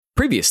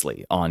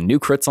Previously on New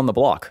Crits on the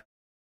Block.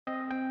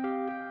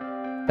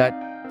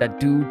 That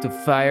dude, the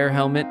fire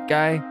helmet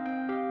guy,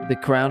 the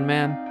crown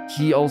man,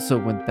 he also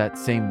went that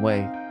same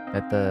way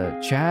that the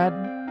Chad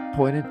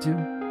pointed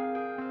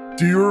to.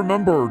 Do you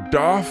remember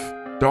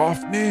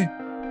Daphne?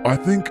 I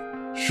think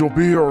she'll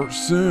be here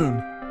soon.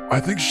 I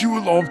think she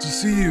would love to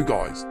see you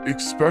guys,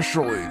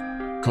 especially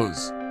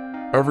because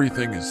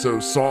everything is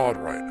so sad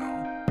right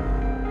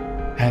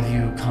now. Have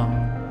you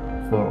come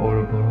for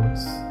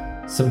Ouroboros?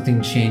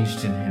 Something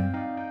changed in him.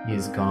 He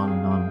has gone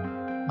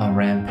on a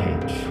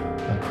rampage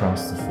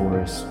across the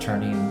forest,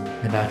 turning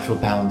the natural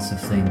balance of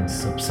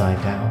things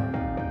upside down.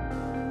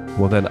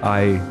 Well, then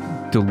I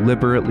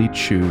deliberately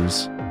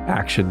choose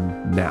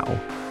action now.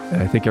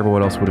 And I think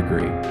everyone else would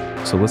agree.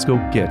 So let's go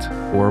get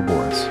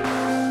Ouroboros.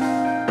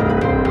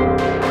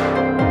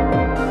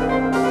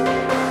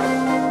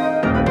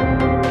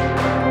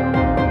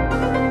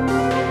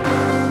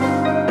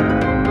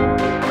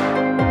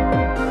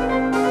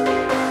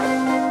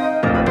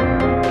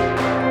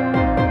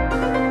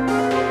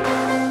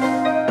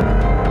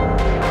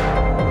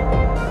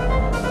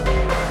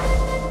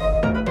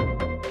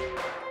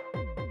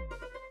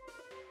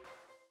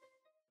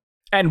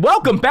 And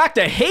welcome back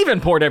to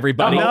Havenport,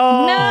 everybody.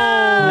 No.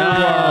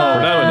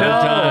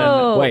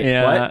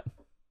 Wait, what?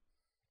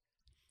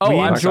 We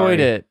I'm enjoyed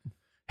sorry. it.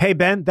 Hey,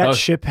 Ben, that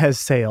ship has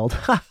sailed.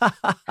 Thank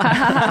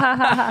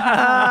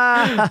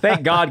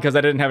God, because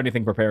I didn't have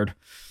anything prepared.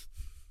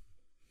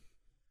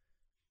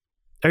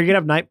 Are you going to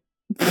have night?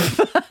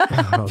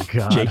 Oh,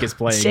 God. Jake is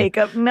playing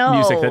Jacob, no.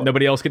 music that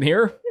nobody else can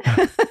hear.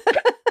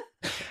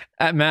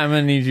 Matt, I'm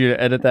gonna need you to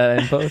edit that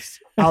in post.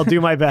 I'll do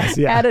my best,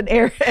 yeah. Add an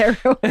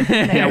arrow.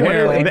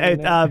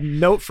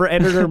 Note for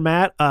editor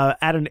Matt,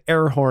 add an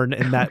air horn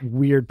in that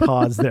weird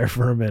pause there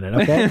for a minute,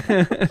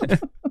 okay?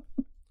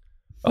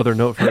 Other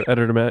note for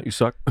editor Matt, you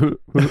suck.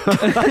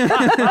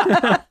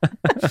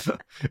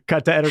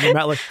 Cut to editor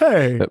Matt like,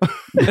 hey,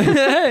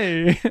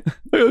 Hey,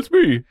 that's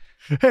me.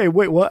 hey,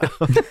 wait, what? No,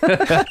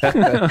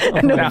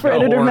 for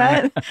editor horn.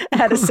 Matt.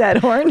 Add a sad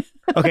horn.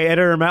 Okay,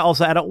 editor Matt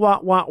also add a wah,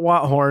 wah,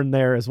 wah horn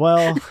there as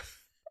well.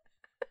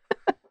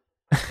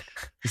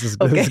 This is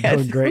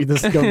going great.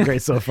 This is going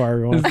great so far,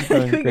 everyone. I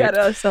think we got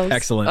ourselves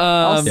Excellent.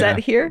 all set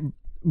here.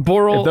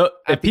 Boral.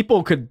 If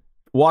people could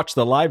watch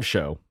the live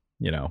show,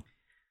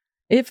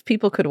 If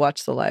people could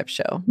watch the live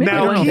show. Maybe I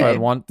don't know if one I'd day.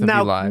 want to be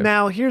live.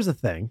 Now, here's the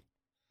thing.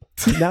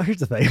 Now,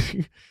 here's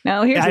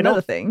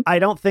another thing. I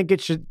don't think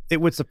it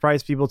would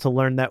surprise people to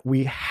learn that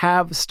we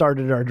have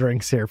started our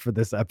drinks here for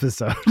this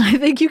episode. I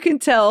think you can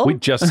tell. We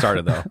just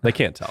started, though. They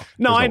can't tell.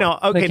 No, I know.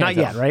 Okay, They not can't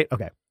yet, right?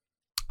 Okay.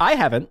 I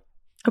haven't.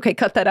 Okay,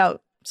 cut that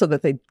out so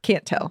that they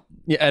can't tell.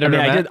 Yeah, I editor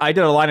mean, Matt. I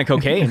did a line of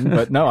cocaine,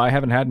 but no, I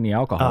haven't had any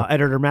alcohol.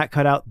 Editor Matt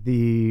cut out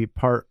the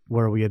part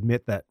where we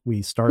admit that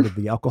we started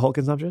the alcohol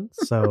consumption.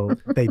 So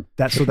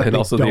And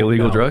also the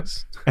illegal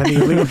drugs. And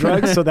the illegal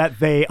drugs, so that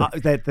they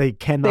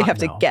cannot. They have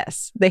to know.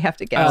 guess. They have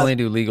to I guess. only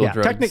do legal yeah.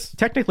 drugs.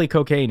 Technically,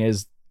 cocaine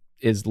is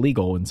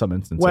legal in some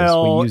instances.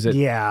 Well, we use it.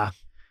 yeah.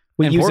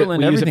 We In use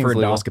Portland, it. We use it for everything's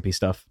legal. endoscopy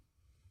stuff.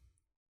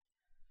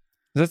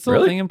 Is that still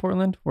Really? a thing in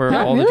Portland where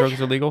Yeah, all the really?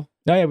 drugs are legal?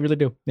 No, yeah, we really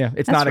do. Yeah,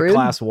 it's That's not a rude.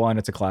 class 1;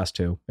 it's a class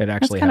 2. It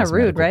actually kinda has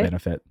rude, medical right?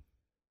 benefit.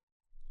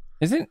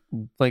 Isn't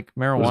like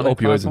Well, marijuana opioids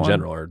class in one?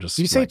 general are just.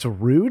 Do you say it's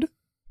rude?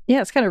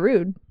 Yeah, it's kind of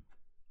rude.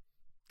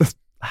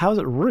 How is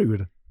it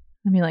rude?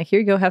 I mean, like, here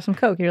you go, have some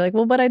Coke. You're like,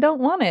 well, but I don't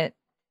want it.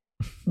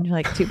 And you're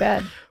like, too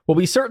bad. Well,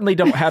 we certainly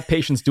don't have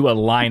patients do a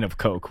line of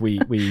coke. We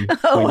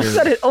Oh, when I you're-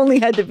 thought it only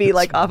had to be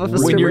like off of a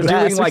when you're stripper's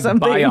ass doing or like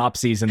something.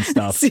 biopsies and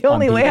stuff. It's the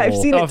only on way I've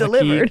people- seen it Off a key.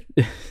 delivered.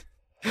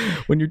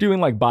 When you're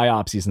doing like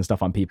biopsies and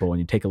stuff on people, and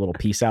you take a little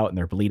piece out and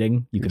they're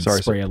bleeding, you can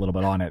spray a little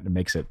bit on it and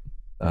makes it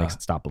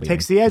stop bleeding.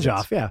 Takes the edge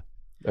off. Yeah.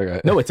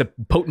 Okay. No, it's a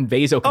potent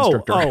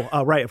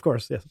vasoconstrictor. Right. Of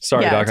course. Yes.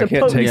 Sorry, Yeah, Doc. it's I a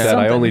can't potent take that. I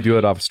something. only do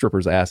it off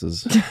strippers'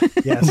 asses.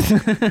 Yes.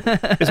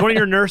 Is one of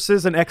your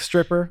nurses an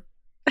ex-stripper?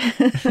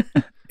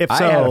 If I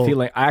so, have a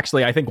feeling.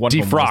 Actually, I think one of them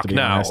was, Defrock to be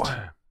now. honest.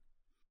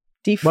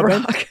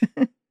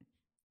 Defrock.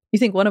 You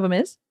think one of them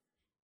is?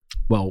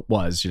 Well,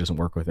 was she doesn't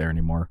work with there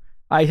anymore.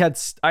 I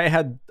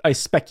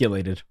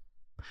speculated.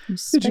 You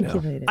Did you know?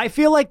 speculated. I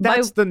feel like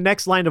that's the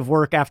next line of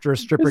work after a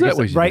stripper Is that gets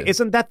what it, you right? did?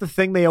 Isn't that the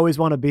thing they always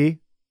want to be?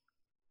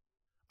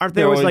 Aren't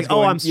they They're always always like, oh,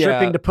 going- I'm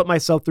stripping yeah. to put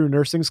myself through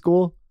nursing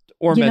school?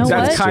 Or You med know school.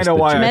 what? That's kind of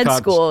why I Med thought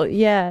school,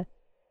 yeah.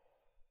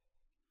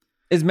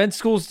 Is med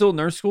school still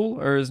nurse school,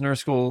 or is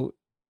nurse school?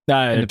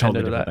 Totally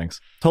Independent of different that.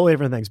 things. Totally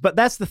different things. But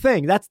that's the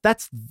thing. That's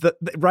the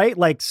right?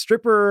 Like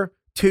stripper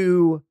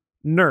to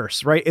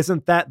nurse, right?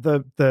 Isn't that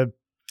the The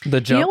You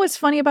jump know what's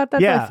funny about that?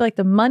 Though? Yeah. I feel like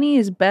the money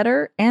is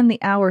better and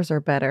the hours are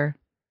better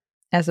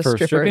as a for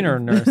stripper. stripping or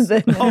nurse?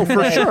 than- Oh,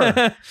 for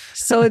sure.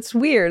 So it's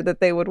weird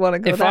that they would want to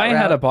go If that I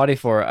had a route. body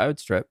for it, I would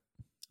strip.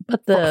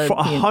 But the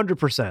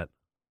 100%.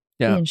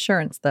 Yeah.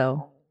 insurance,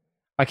 though.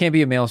 I can't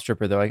be a male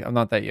stripper though. I'm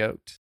not that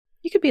yoked.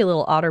 You could be a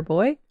little otter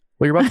boy.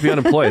 Well, you're about to be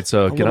unemployed,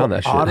 so A get little on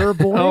that shit. Otter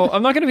boy. Oh,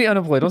 I'm not going to be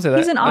unemployed. Don't say that.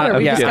 He's an otter.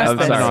 We yeah, discussed I'm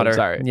this. an otter.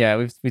 Sorry.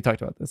 Yeah, we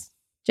talked about this.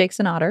 Jake's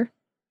an otter.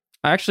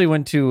 I actually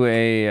went to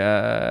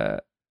a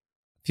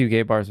few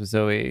gay bars with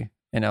Zoe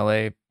in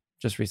LA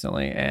just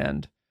recently,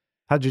 and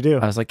How'd you do?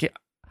 I was like, Yeah,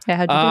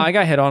 how'd you do? I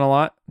got hit on a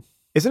lot.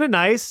 Isn't it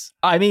nice?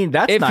 I mean,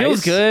 that's It nice.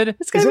 feels good.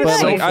 It's gonna Isn't be it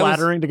so nice. Like, I was-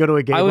 flattering to go to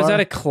a gay I was bar? at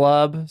a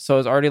club, so I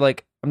was already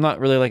like, I'm not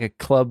really like a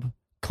club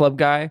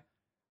guy.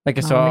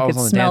 Like, so Oh, I they was could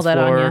on the smell dance that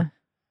on floor, ya.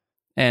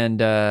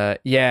 and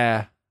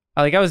yeah,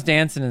 I was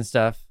dancing and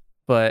stuff,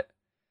 but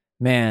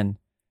man,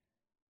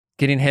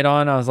 getting hit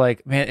on, I was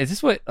like, man, is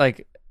this what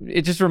like?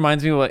 It just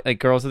reminds me of what like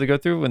girls have to go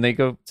through when they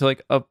go to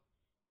like a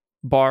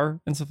bar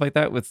and stuff like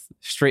that with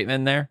straight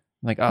men there.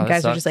 I'm like, oh, And that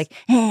guys are sucks. just like,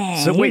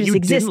 hey, So wait, you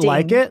didn't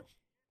like it?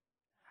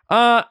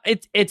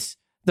 It's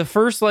the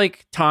first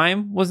like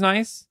time was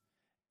nice,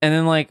 and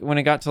then like when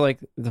it got to like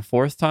the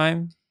fourth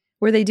time,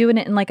 Were they doing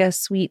it in like a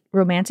sweet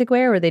romantic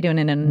way, or were they doing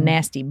it in a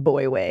nasty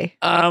boy way?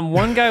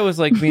 one guy was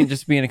like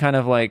being kind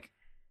of like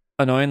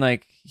annoying.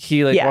 Like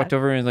he like Yeah. walked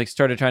over and like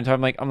started trying to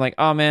talk. I'm like,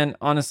 oh man,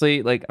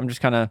 honestly, like I'm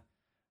just kind of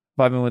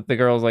vibing with the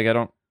girls. Like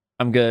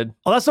I'm good.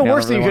 Oh, that's the Yeah, I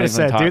worst don't thing you really could have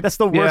wanna even said, talk. dude. That's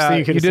the worst thing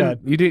you could have said.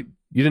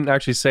 You didn't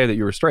actually say that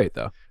you were straight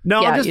though.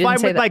 No, Yeah, I'm just you didn't fine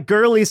say with that. my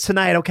girlies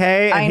tonight,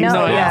 okay? I And he's know,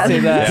 No, I yeah.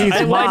 didn't say that. He's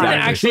I mine. didn't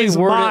actually He's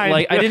word mine. it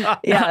like I didn't.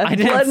 Yeah, I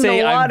didn't blood in say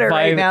the I'm water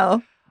right vibing.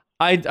 now.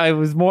 I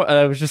was more.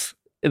 I was just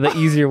the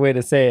easier way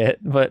to say it,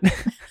 but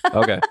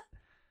Okay.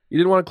 You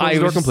didn't want to close I the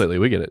door was just- completely.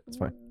 We get it. It's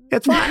fine.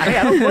 It's fine. Hey,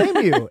 I don't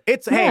blame you.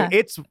 It's Yeah. hey,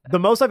 it's the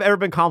most I've ever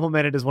been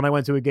complimented is when I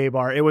went to a gay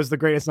bar. It was the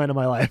greatest night of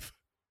my life.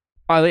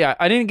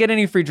 I didn't get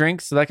any free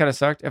drinks, so that kind of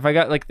sucked. If I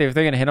got like if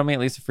they're gonna hit on me, at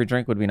least a free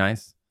drink would be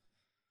nice.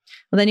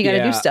 Well, then you got to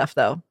Yeah. do stuff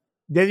though.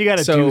 Then you got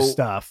to So- do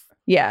stuff.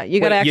 Yeah, you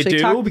got to Wait, actually you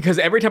do? talk. Because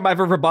every time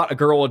I've ever bought a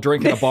girl a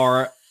drink at a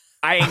bar,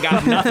 I ain't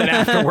got nothing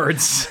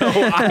afterwards. So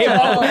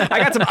I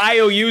got some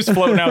IOUs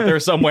floating out there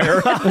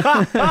somewhere.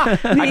 I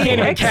can't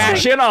even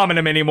cash in on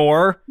them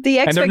anymore. The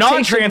And they're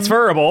expectation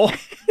non-transferable.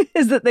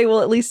 is that they will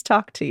at least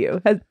talk to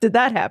you. Did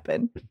that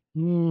happen?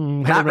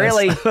 Not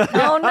really.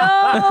 Oh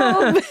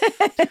no!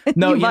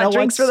 No, you you bought know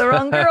drinks what? for the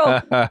wrong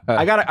girl.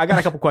 I got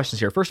a couple questions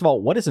here. First of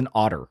all, what is an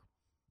otter?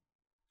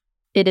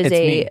 It is It's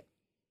me.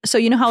 So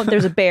you know how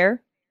there's a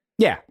bear?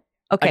 Yeah,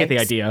 Okay, I get the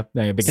idea. A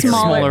big hairy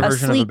Smaller, Smaller a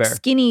version of a sleek, bear.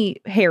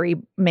 skinny, hairy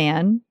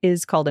man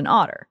is called an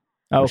otter.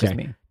 Which is Okay.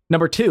 me.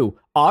 Number two,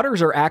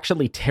 otters are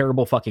actually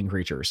terrible fucking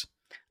creatures.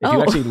 If you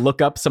Oh. actually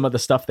look up some of the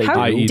stuff they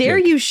How do. dare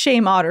you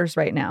shame otters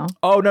right now?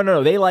 Oh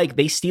no.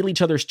 They steal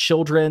each other's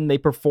children. They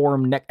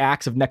perform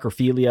acts of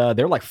necrophilia.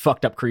 They're like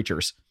fucked up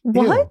creatures.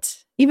 What?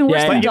 Even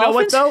worse Yeah, than But you know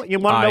what dolphins? though? You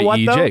want to know what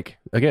I.e. though? Jake.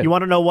 Again. You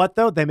want to know what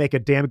though? They make a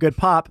damn good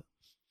pop.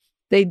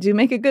 They do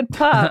make a good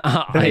pop,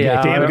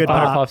 Yeah, damn good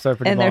otter pop. pops are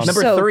pretty and they're bomb.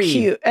 Number so 3.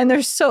 cute. And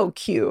they're so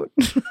cute.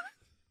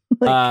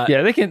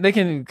 Yeah, they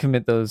can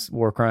commit those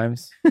war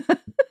crimes.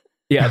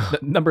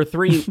 Number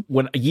 3.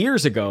 When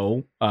years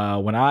ago,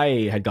 when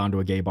I had gone to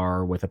a gay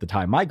bar with at the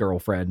time my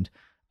girlfriend,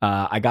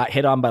 I got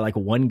hit on by like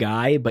one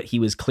guy, but he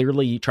was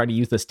clearly trying to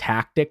use this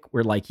tactic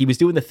where like he was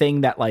doing the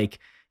thing that like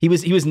he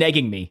was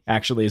negging me.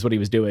 Actually, is what he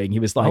was doing. He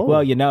was like, Oh.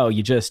 well, you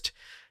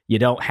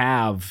don't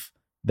have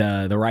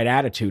the right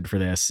attitude for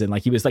this, and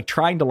like he was like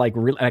trying to like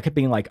really. And I kept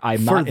being like,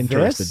 I'm For not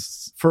interested.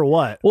 this? For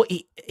what? Well,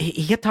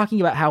 he kept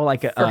talking about how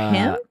like For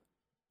him?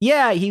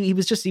 Yeah, he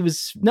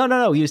was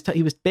no. He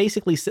was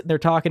basically sitting there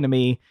talking to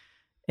me,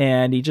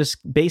 and he just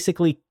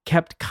basically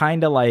kept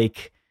kind of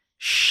like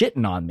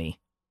shitting on me,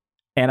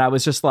 and I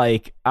was just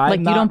like, Like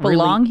you don't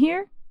belong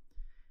here?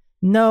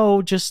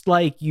 No, just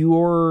like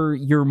your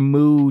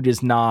mood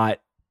is not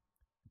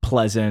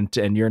pleasant,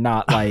 and you're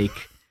not like.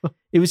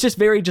 It was just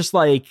very just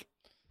like.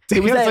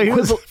 It was Damn,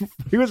 that so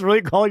he was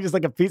really calling you just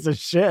like a piece of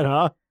shit,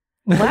 huh?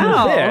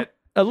 Wow.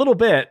 a little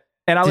bit,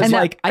 and I was And that-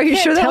 like, are I you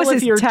can't sure that tell was if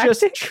his you're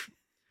tactic? just.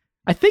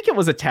 I think it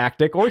was a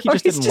tactic, or he Or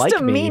just he's didn't just like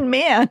a me. mean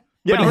man.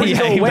 But or he's he's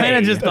a a way.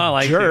 Man, just not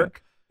like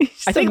jerk.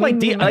 He's I think a like mean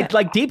deep, man.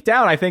 like deep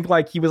down, I think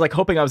like he was like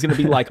hoping I was going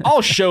to be like,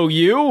 I'll show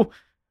you.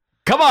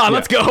 Come on,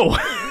 let's go.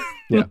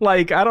 Yeah.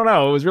 Like I don't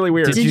know, it was really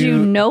weird. Did you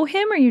know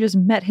him or you just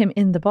met him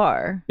in the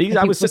bar? I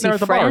Like, was sitting there he at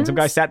the bar, and some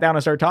guy friends? sat down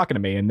and started talking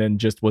to me, and then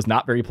just was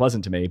not very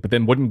pleasant to me. But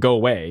then wouldn't go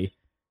away.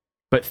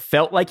 But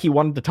felt like he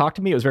wanted to talk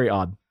to me. It was very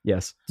odd.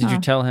 Yes. Did Oh. you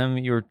tell him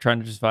you were trying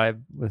to just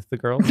vibe with the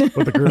girls? With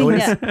the girlies.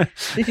 Yeah. Did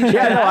you try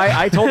Yeah. No. that?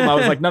 I told him I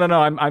was like, no.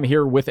 I'm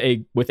here with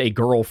a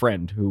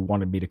girlfriend who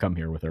wanted me to come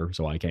here with her,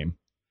 so I came.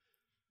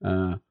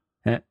 And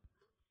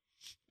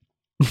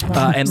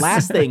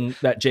last thing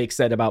that Jake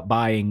said about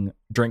buying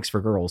drinks for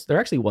girls, there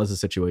actually was a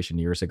situation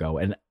years ago,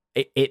 and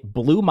it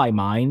blew my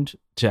mind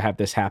to have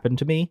this happen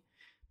to me,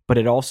 but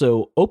it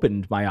also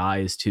opened my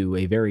eyes to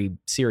a very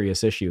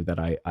serious issue that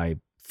I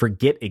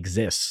forget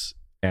exists.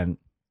 And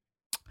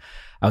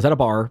I was at a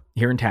bar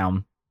here in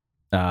town,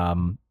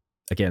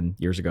 again,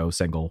 years ago,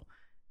 single.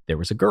 There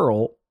was a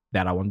girl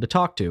that I wanted to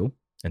talk to,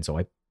 and so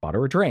I bought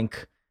her a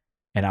drink.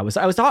 And I was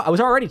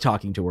already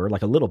talking to her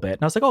like a little bit,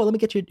 and I was like, "Oh, let me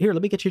get you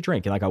a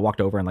drink." And like I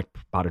walked over and like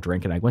bought a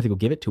drink, and I went to go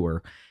give it to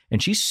her,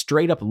 and she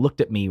straight up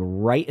looked at me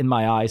right in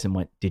my eyes and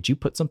went, "Did you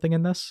put something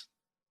in this?"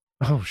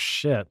 Oh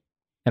shit.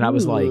 And I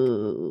was like,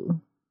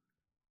 Ooh.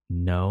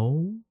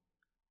 "No."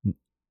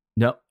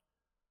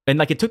 And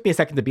like it took me a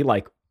second to be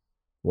like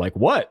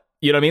what?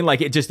 You know what I mean? Like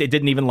it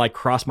didn't even like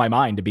cross my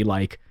mind to be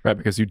like, Right,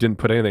 because you didn't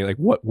put anything. Like,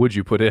 what would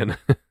you put in?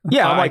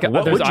 yeah, I'm like,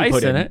 what there's would you ice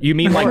put in in? it. You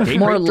mean like date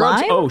More rape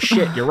drugs? lime? Oh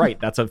shit, you're right.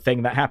 That's a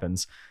thing that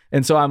happens.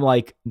 And so I'm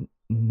like,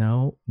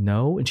 no.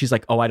 And she's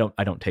like, oh, I don't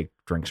take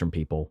drinks from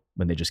people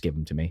when they just give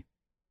them to me.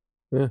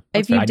 Yeah,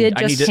 If fair. you did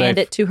I need just to- hand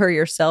it to her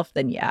yourself,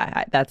 then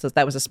yeah, that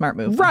was a smart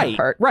move. on her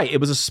part. Right. It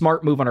was a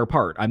smart move on her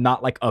part. I'm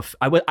not like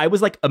I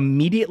was like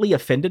immediately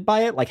offended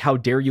by it. Like, how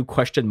dare you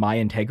question my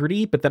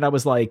integrity? But then I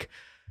was like,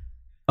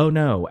 oh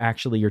no,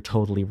 actually, you're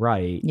totally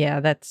right. Yeah,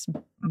 that's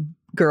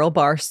girl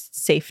bar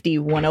safety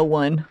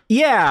 101.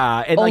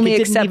 Yeah, and Only like,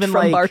 it except didn't even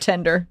from like,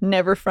 bartender,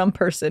 never from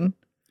person.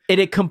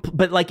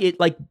 but like it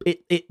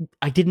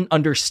I didn't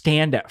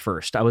understand at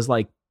first. I was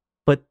like,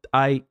 but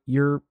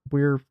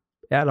we're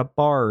at a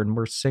bar and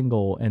we're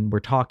single and we're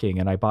talking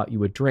and I bought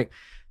you a drink.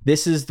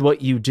 This is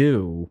what you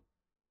do.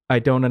 I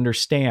don't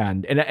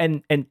understand.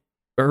 And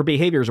her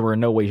behaviors were in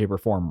no way, shape, or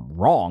form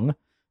wrong.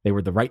 They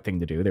were the right thing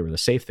to do. They were the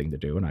safe thing to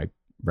do, and I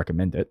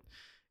recommend it.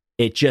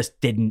 It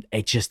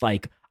just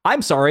like,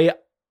 I'm sorry,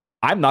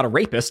 I'm not a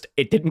rapist.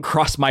 It didn't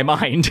cross my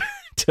mind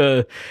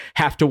to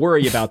have to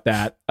worry about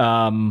that.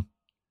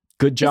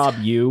 Good job,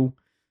 you.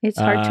 It's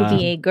hard to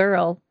be a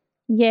girl.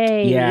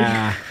 Yay.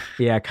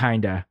 Yeah,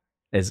 kinda.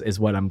 Is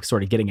what I'm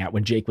sort of getting at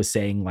when Jake was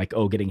saying like,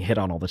 oh, getting hit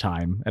on all the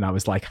time. And I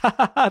was like, no,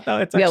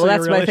 it's actually Yeah, well,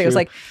 that's a my real thing. It's issue.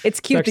 like, it's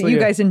cute that actually you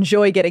a- guys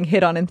enjoy getting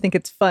hit on and think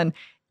it's fun.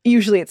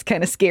 Usually it's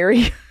kind of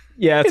scary.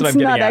 Yeah, that's what it's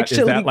I'm not getting at. Is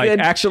actually that like, good.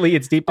 actually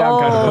it's deep down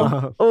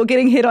kind of.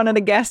 Getting hit on at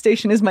a gas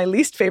station is my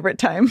least favorite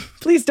time.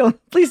 Please don't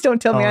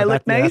tell me I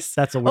look nice.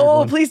 That's a weird Oh,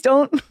 one. please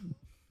don't.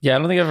 Yeah, I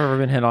don't think I've ever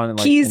been hit on in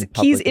like keys in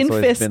public. It's in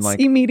always fists been like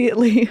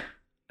immediately.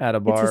 at a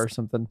bar just- or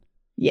something.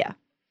 Yeah.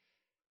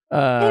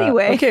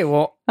 Anyway, okay,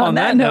 well, on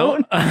that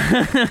note,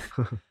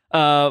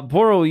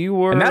 Boral, you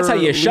were, And that's how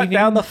you shut leaving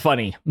down the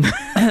funny.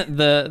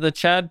 the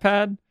Chad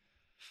pad.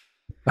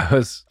 I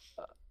was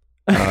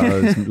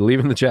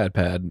leaving the chat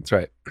pad. That's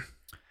right.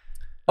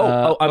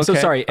 I'm so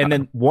okay. sorry. And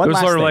then It one was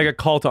last sort of thing. like a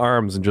call to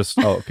arms and just,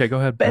 okay, go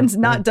ahead. Ben's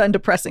not done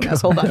depressing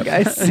us. Hold on,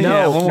 guys.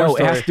 Yeah, one more No,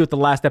 it has story. to do with the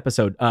last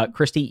episode.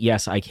 Christy,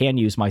 yes, I can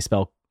use my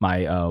spell,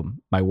 my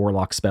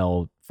warlock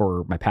spell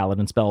for my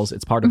paladin spells.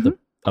 It's part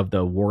of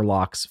the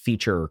warlock's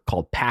feature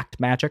called Pact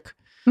Magic.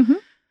 Mhm.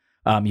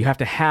 You have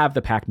to have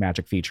the Pact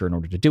Magic feature in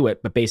order to do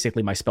it, but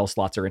basically my spell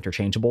slots are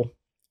interchangeable.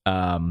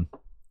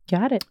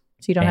 Got it.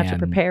 So you don't have to And-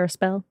 prepare a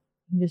spell.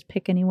 You just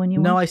pick any one you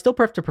No, want. I still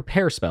have to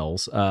prepare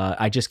spells.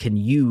 I just can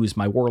use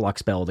my warlock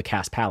spell to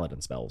cast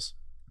paladin spells.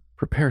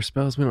 Prepare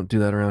spells. We don't do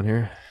that around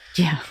here.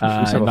 Yeah.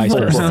 And vice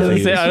Well, versa. I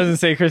was gonna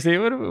say, Christy,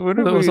 what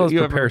Those you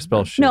prepare ever-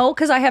 spell shit. No,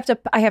 because I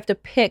have to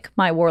pick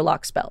my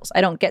warlock spells.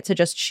 I don't get to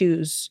just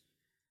choose.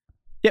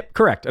 Yep,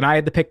 correct. And I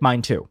had to pick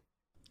mine too.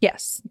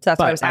 Yes, so that's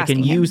what I But was I asking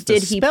can him. use the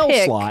Did he spell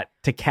pick slot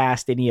to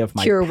cast any of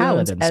my Cure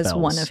Wounds paladin as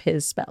spells. one of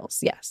his spells?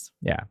 Yes.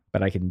 Yeah,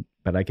 but I can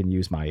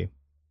use my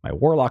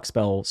warlock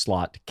spell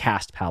slot to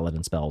cast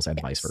paladin spells and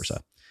vice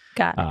versa.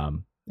 Got it.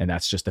 And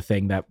that's just a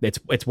thing that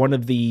it's one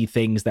of the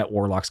things that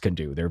warlocks can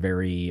do. They're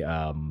very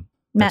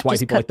Matt, why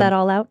just people cut like that them.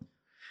 all out.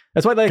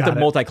 That's why they like Got to it.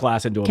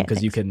 multi-class into them Okay,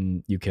 because you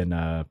can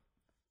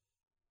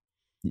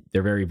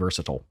they're very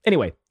versatile.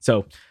 Anyway,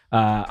 so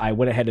I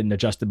went ahead and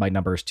adjusted my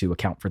numbers to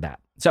account for that.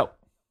 So,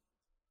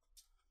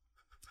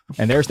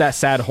 and there's that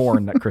sad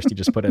horn that Christy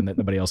just put in that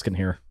nobody else can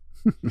hear.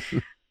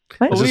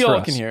 What? Is we this for all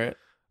us? can hear it.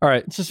 All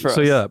right. It's just for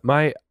so us.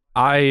 yeah,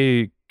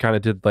 I kind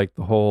of did like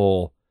the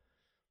whole,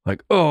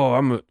 like,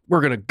 oh,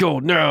 we're gonna go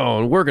now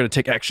and we're gonna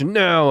take action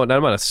now and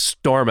I'm gonna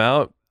storm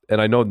out.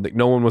 And I know that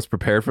no one was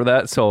prepared for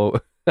that, so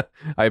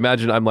I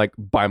imagine I'm like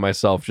by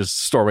myself,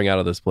 just storming out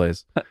of this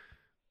place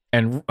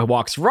And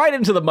walks right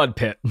into the mud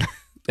pit.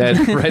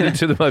 and right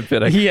into the mud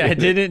pit. Yeah,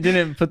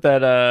 didn't put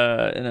that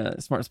in a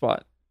smart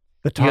spot.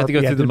 The You have to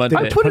go through the mud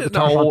pit. Put the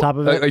tarp on top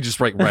of it. I just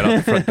right out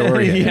the front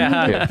door.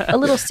 Yeah. A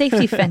little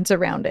safety fence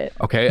around it.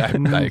 Okay,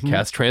 I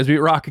cast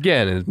Transmute Rock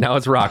again, and now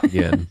it's Rock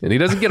again. And he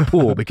doesn't get a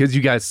pool because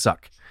you guys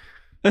suck.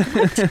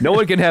 No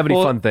one can have any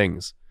Well- fun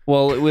things.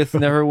 Well, with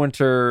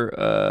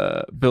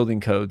Neverwinter building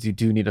codes, you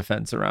do need a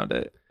fence around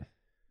it.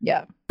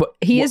 Yeah. But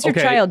He is your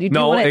child. You do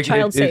want it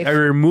child safe. A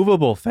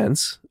removable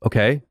fence,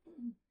 okay,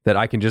 that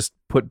I can just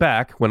put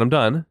back when I'm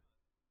done.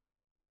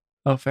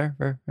 Oh, fair.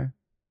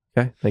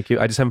 Okay, thank you.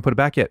 I just haven't put it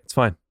back yet. It's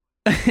fine.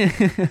 There's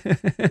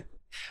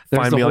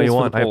Find the me all you holes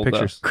for want. the I have pole, though.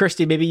 pictures.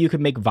 Christy, maybe you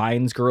could make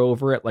vines grow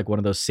over it, like one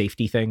of those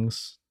safety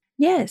things.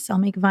 Yes, I'll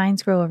make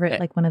vines grow over it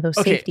like one of those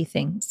Okay. safety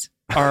things.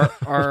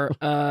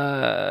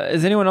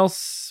 Is anyone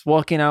else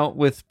walking out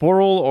with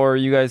Boral, or are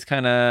you guys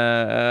kind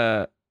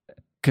of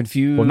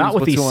confused? Well, not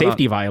with What's these going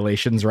safety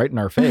violations right in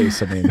our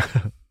face. I mean,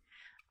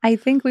 I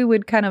think we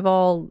would kind of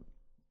all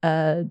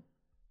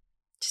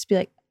just be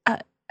like,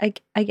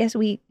 I guess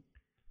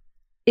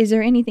is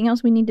there anything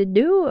else we need to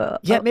do?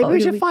 Yeah, maybe or we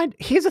do should find.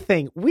 Here's the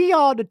thing: we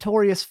are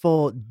notorious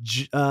for,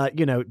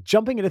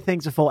 jumping into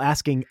things before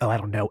asking. Oh, I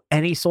don't know,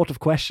 any sort of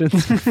questions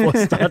before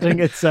starting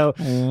it. So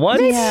What?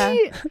 maybe, Yeah.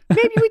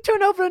 maybe we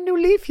turn over a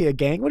new leaf here,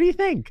 gang. What do you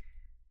think?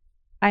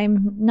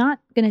 I'm not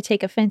going to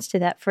take offense to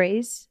that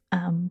phrase,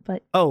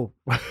 but Oh,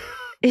 well,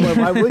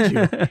 why would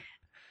you?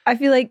 I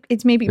feel like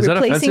it's maybe Is that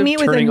replacing offensive? me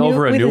with Turning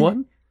over a new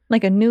one?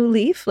 like a new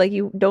leaf. Like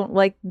you don't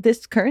like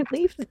this current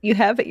leaf that you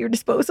have at your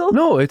disposal.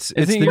 No, it's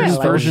the Isn't new yours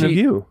version of she-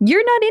 you.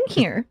 You're not in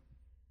here.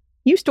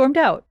 You stormed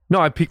out. No,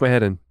 I peeked my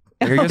head in.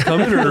 Are you guys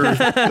coming or?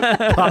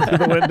 Pop through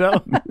the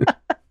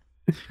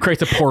window.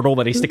 Creates a portal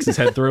that he sticks his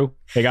head through.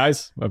 Hey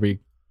guys, are we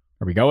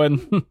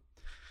going?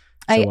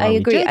 I So are we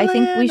agree. I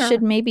think we jiggling, or-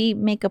 should maybe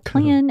make a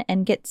plan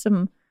and get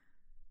some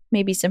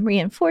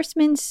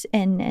reinforcements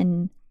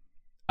and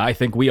I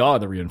think we are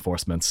the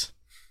reinforcements.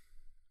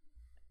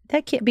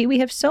 that can't be. We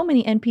have so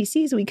many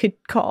NPCs we could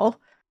call.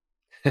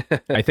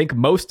 I think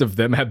most of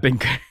them have been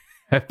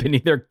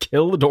either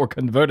killed or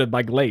converted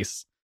by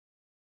Glace.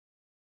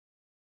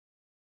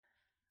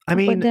 I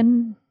mean, but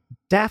then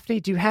Daphne,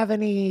 do you have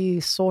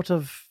any sort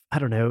of, I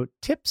don't know,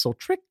 tips or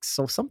tricks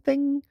or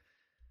something?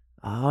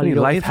 Any Your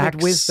life infinite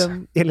hacks?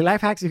 wisdom. Any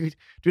life hacks you could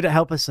do to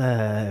help us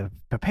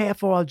prepare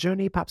for our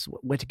journey? Perhaps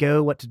where to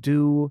go, what to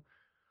do,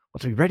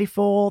 what to be ready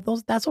for,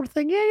 that sort of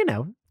thing. Yeah,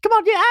 Come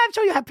on, yeah, I'm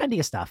sure you have plenty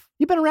of stuff.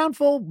 You've been around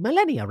for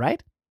millennia,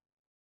 right?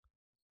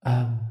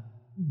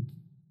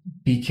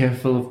 Be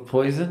careful of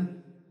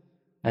poison.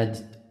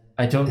 And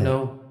I don't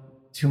know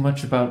too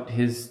much about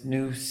his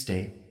new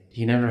state.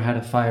 He never had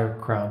a fire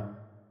crown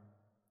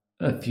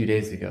a few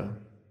days ago.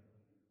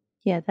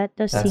 yeah, that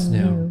does That's seem new.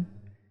 new.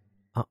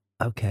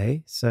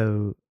 Okay,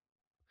 so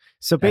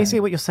basically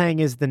what you're saying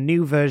is the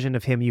new version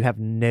of him you have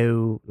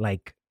no,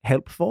 like,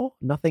 help for?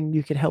 Nothing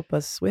you could help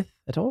us with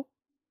at all?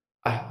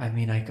 I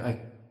mean,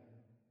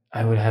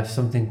 I would have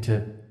something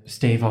to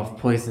stave off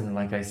poison,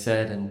 like I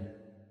said, and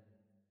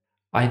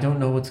I don't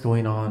know what's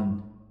going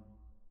on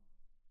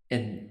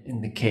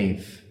in the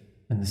cave,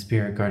 in the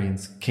Spirit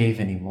Guardian's cave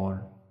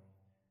anymore.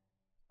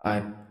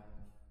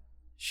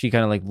 She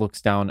kind of like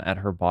looks down at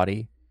her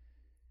body.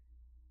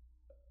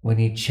 When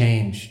he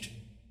changed,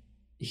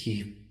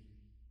 he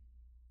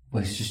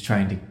was just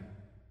trying to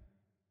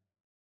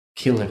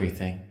kill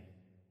everything.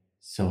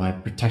 So I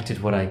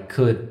protected what I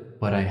could,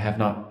 but I have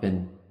not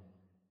been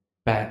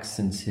back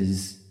since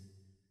his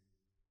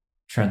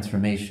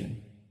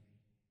transformation.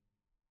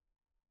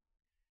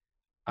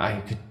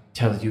 I could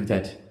tell you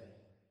that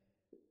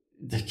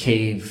the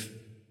cave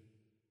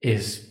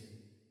is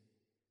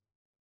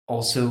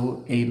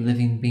also a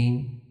living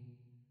being.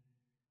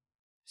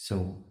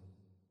 So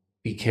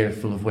be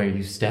careful of where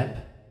you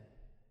step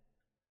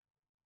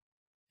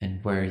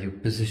and where you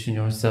position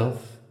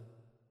yourself,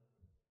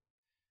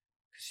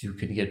 because you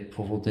could get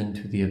pulled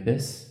into the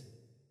abyss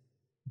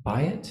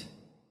by it.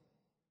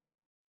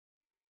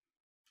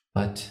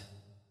 But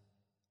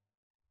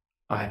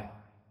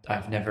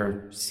I've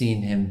never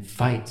seen him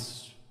fight,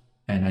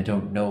 and I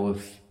don't know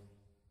of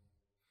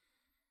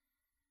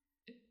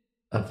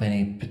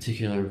any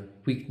particular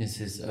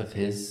weaknesses of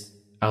his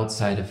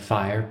outside of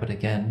fire, but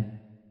again,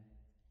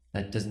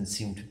 that doesn't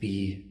seem to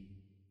be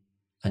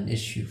an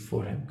issue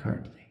for him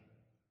currently.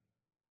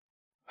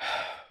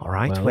 All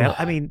right. Well- Well,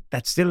 I mean,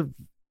 that's still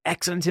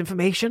excellent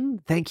information.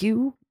 Thank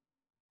you,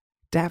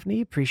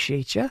 Daphne.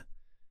 Appreciate you.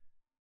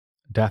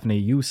 Daphne,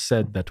 you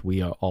said that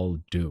we are all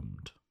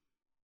doomed.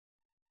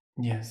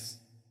 Yes.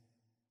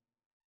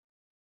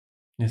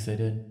 Yes, I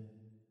did.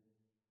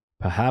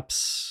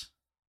 Perhaps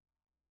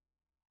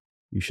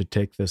you should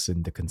take this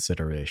into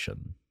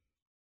consideration.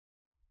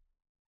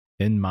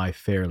 In my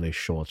fairly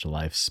short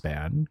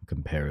lifespan,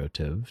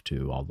 comparative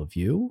to all of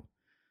you,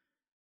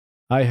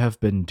 I have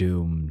been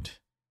doomed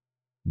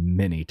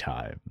many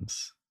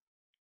times,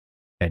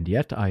 and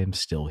yet I am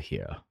still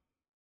here.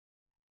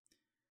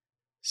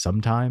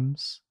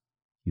 Sometimes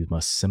you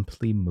must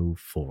simply move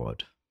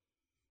forward.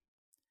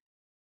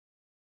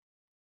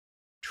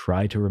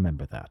 Try to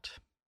remember that.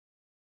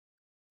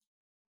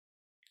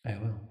 I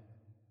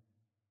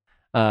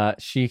will.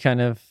 She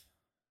kind of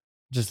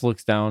just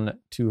looks down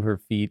to her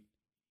feet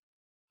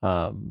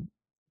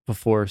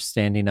before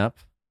standing up,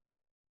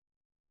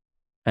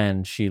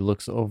 and she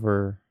looks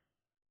over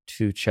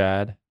to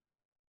Chad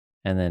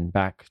and then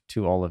back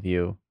to all of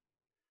you.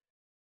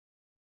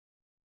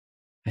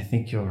 I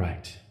think you're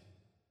right.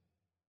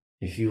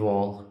 If you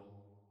all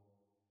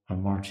are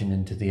marching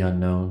into the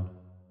unknown,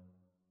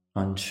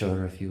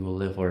 unsure if you will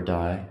live or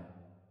die,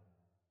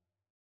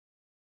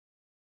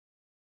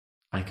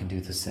 I can do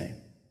the same.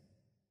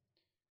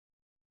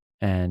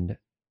 And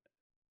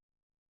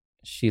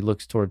she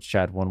looks towards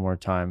Chad one more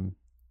time,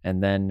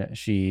 and then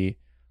she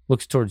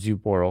looks towards you,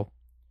 Boral.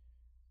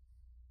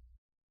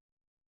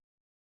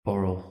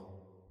 Boral,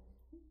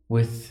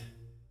 with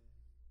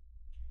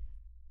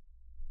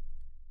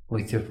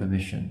your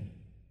permission,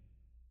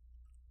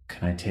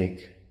 can I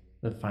take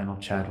the final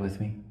Chad with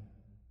me?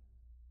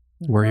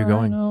 Where are you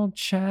going? Final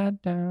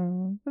Chad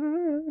down.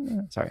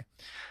 Sorry.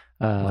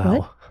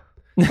 Wow.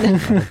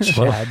 What?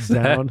 Chad's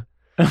down.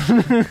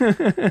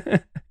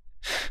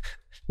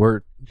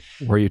 Where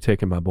are you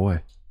taking my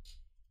boy?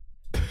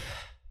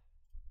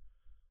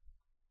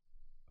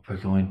 We're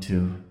going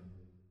to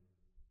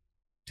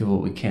do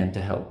what we can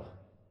to help.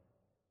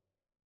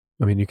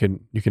 I mean, you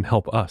can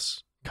help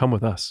us. Come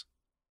with us.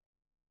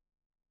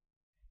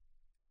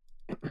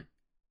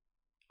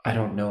 I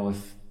don't know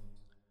if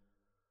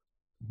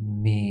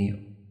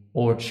me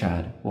or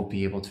Chad will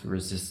be able to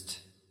resist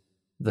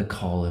the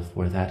call if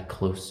we're that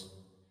close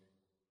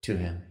to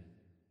him.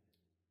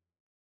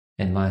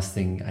 And last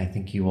thing I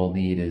think you all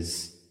need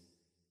is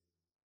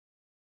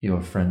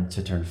your friend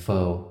to turn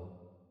foe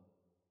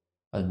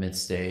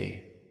amidst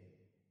a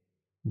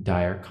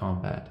dire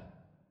combat.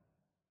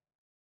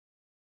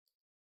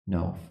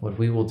 No, what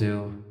we will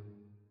do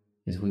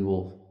is we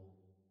will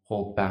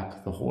hold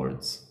back the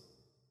hordes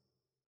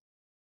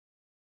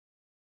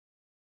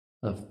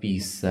of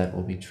beasts that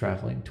will be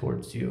traveling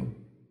towards you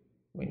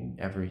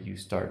whenever you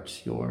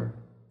start your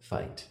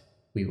fight.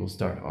 We will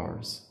start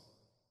ours.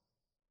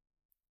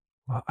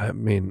 Well, I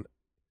mean,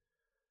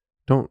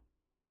 don't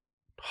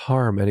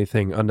harm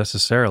anything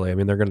unnecessarily. I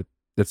mean,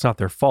 it's not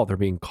their fault. They're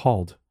being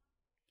called.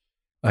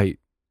 I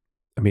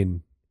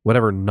mean,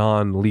 whatever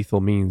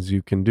non-lethal means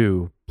you can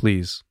do,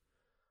 please.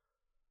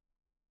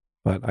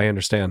 But I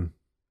understand.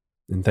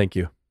 And thank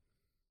you.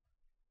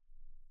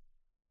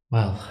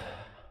 Well,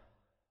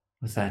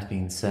 with that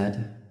being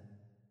said,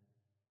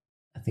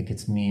 I think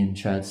it's me and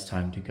Chad's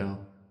time to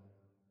go.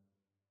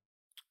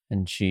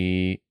 And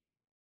she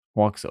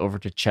walks over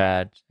to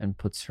Chad and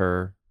puts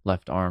her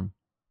left arm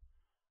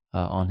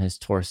on his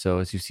torso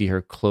as you see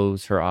her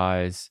close her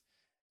eyes,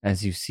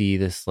 as you see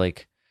this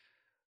like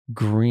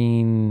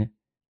green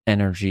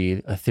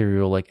energy,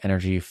 ethereal like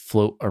energy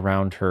float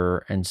around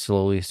her and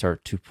slowly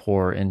start to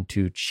pour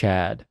into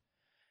Chad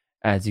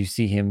as you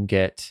see him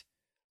get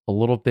a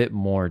little bit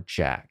more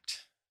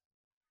jacked.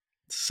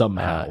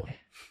 Somehow.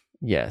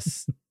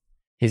 Yes.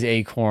 His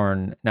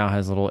acorn now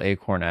has little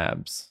acorn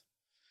abs.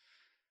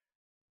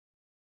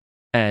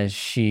 As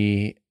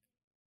she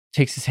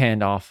takes his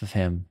hand off of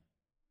him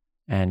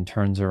and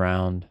turns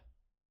around.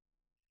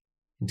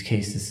 In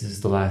case this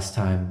is the last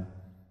time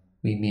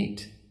we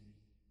meet,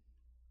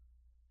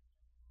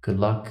 good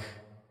luck,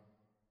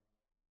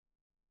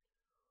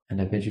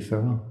 and I bid you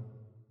farewell.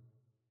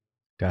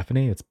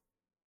 Daphne, it's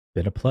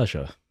been a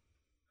pleasure.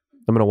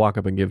 I'm going to walk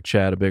up and give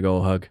Chad a big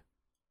old hug.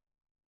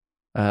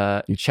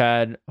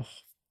 Chad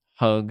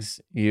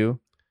hugs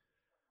you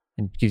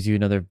and gives you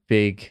another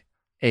big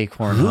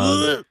acorn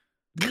hug.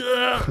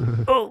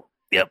 Oh,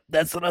 yep,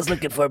 that's what I was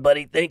looking for,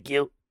 buddy. Thank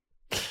you.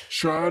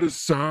 Chad is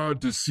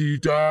sad to see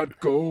Dad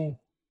go,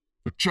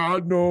 but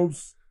Chad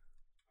knows.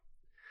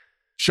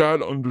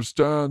 Chad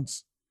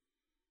understands.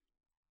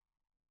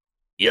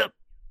 Yep,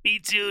 me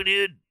too,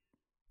 dude.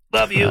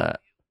 Love you.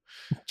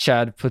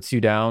 Chad puts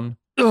you down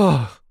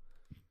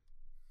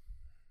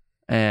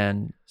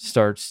and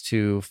starts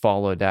to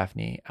follow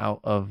Daphne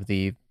out of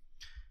the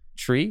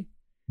tree.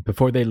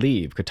 Before they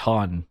leave,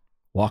 Catan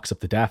walks up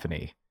to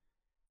Daphne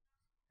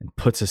and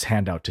puts his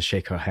hand out to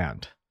shake her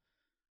hand,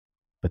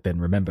 but then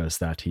remembers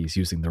that he's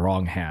using the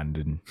wrong hand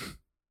and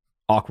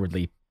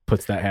awkwardly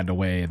puts that hand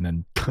away and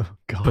then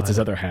puts his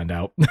other hand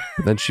out.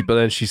 But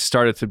then she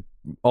started to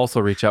also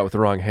reach out with the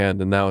wrong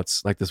hand, and now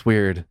it's like this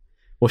weird.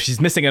 Well,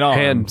 she's missing an arm,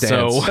 hand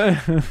so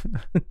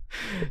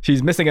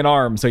she's missing an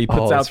arm. So he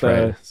puts out the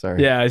right.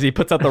 Sorry. Yeah, as he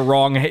puts out the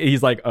wrong.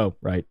 He's like, oh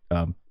right,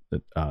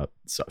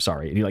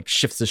 sorry, and he like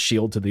shifts his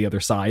shield to the other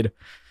side,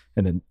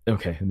 and then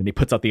and then he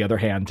puts out the other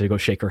hand to go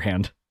shake her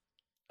hand.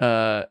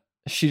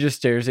 She just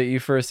stares at you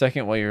for a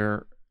second while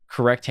your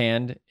correct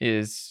hand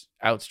is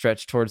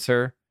outstretched towards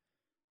her,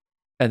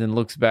 and then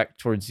looks back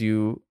towards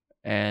you,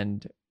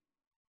 and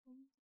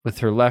with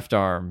her left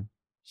arm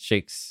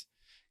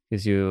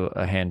gives you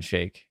a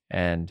handshake,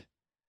 and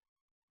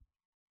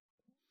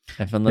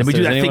if unless we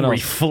do there's that thing anyone where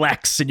else, he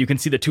flex, and you can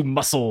see the two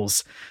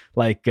muscles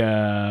like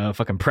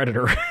fucking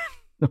Predator.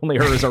 Only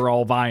hers are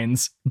all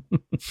vines.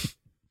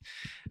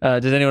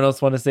 does anyone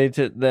else want to say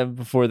to them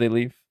before they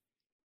leave?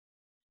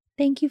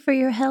 Thank you for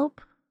your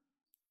help.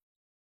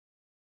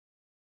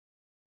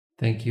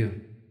 Thank you.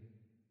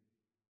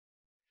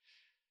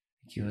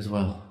 Thank you as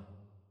well.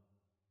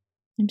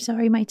 I'm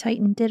sorry my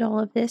Titan did all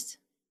of this.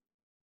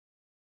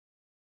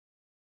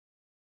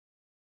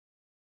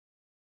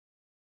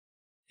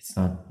 It's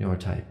not your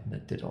Titan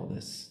that did all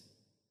this.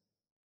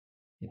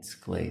 It's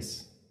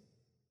Glaze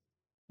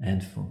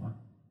and Fuma.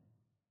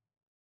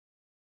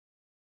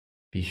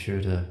 Be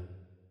sure to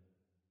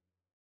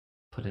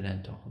put an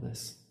end to all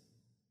this.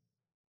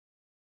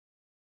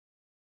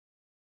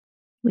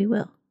 We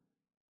will.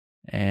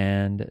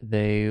 And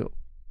they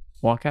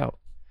walk out.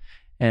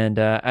 And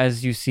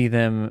as you see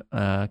them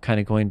kind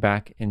of going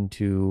back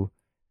into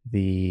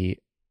the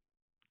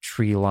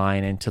tree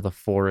line, into the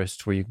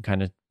forest where you can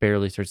kind of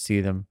barely start to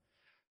see them,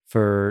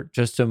 for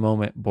just a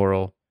moment,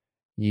 Boral,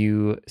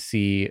 you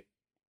see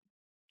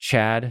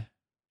Chad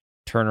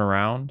turn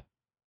around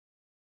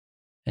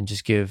and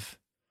just give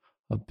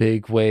a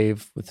big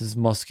wave with his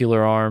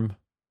muscular arm.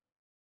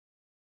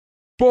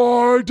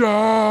 Bye,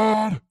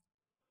 Dad.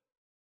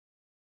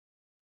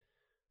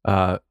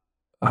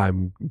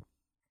 I'm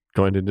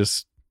going to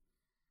just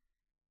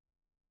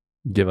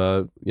give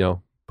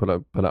put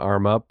an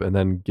arm up and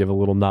then give a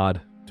little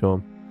nod to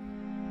him.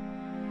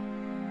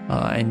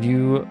 And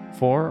you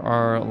four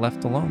are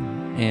left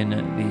alone in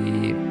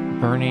the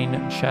burning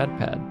shad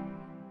pad.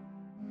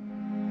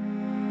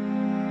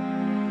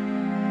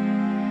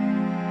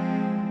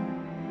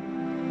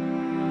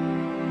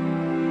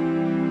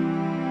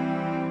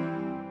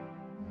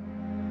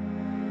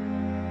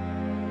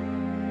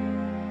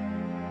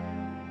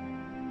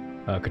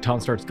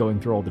 Catan starts going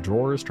through all the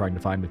drawers, trying to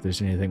find if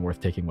there's anything worth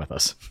taking with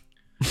us.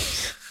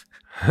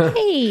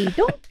 Hey,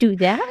 don't do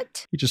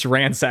that. He just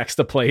ransacks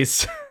the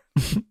place.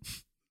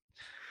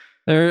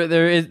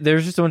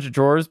 There's just a bunch of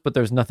drawers, but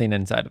there's nothing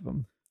inside of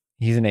them.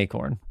 He's an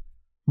acorn.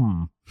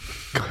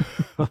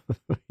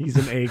 He's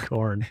an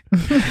acorn.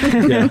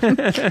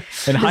 Yeah.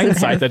 In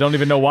hindsight, I don't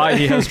even know why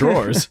he has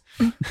drawers.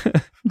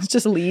 It's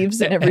just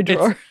leaves in every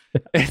drawer.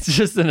 It's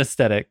just an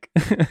aesthetic.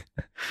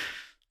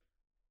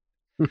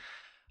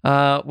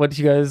 What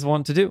do you guys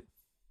want to do?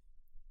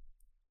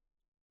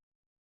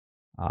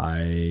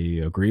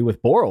 I agree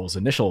with Boral's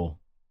initial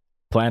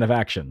plan of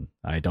action.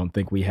 I don't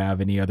think we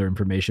have any other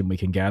information we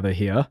can gather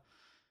here.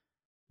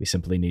 We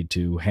simply need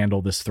to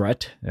handle this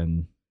threat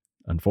and,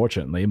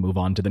 unfortunately, move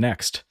on to the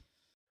next.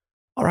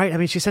 All right. I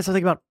mean, she said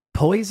something about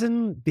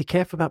poison. Be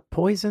careful about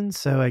poison.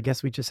 So I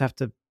guess we just have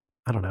to,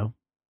 I don't know,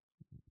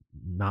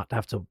 not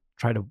have to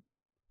try to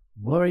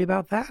worry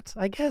about that,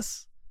 I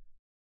guess.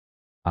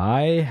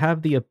 I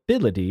have the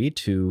ability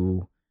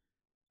to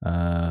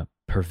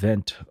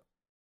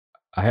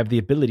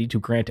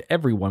grant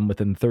everyone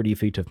within 30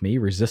 feet of me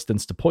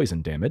resistance to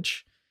poison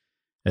damage,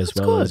 as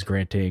well as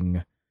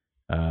granting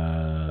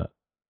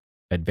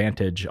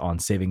advantage on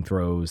saving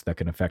throws that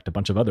can affect a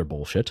bunch of other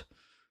bullshit.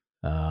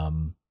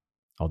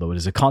 Although it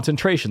is a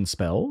concentration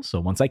spell, so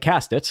once I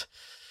cast it,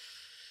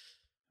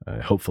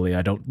 hopefully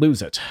I don't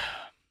lose it.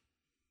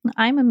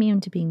 I'm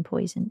immune to being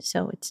poisoned,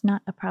 so it's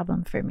not a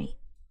problem for me.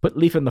 Put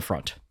Leaf in the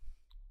front.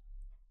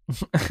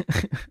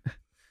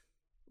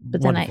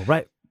 But wonderful.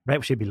 Right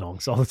where she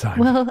belongs all the time.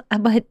 Well,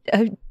 but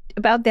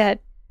about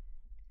that,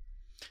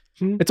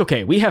 It's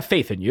okay. We have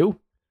faith in you.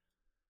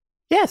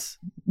 Yes.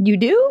 you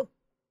do?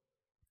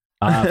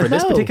 For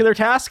this No. particular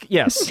task,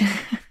 yes.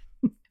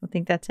 I don't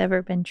think that's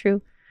ever been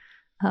true.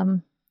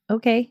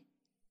 Okay.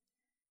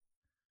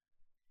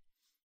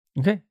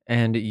 Okay.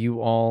 And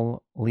you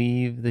all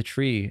leave the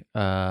tree,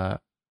 kind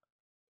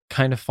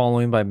of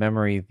following by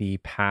memory the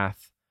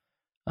path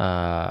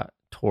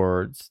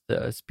towards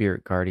the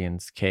Spirit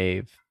Guardian's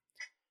cave.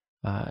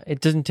 It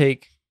doesn't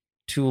take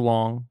too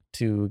long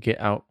to get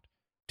out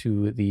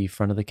to the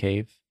front of the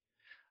cave.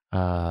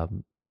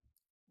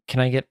 Can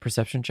I get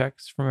perception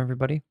checks from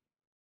everybody?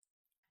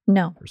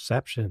 No.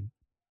 Perception.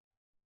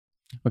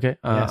 Okay.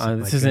 Yes, if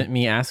This I isn't could.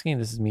 me asking.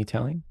 This is me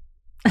telling.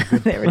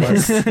 There it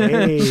is.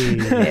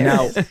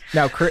 Hey.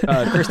 Now,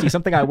 Christy,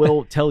 something I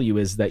will tell you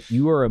is that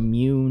you are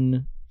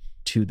immune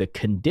to the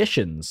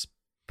conditions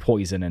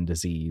poison and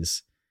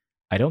disease.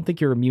 I don't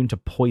think you're immune to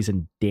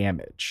poison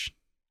damage.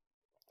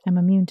 I'm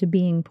immune to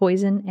being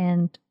poison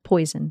and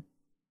poison.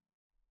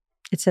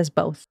 It says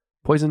both.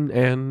 Poison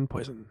and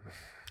poison.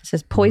 It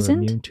says You are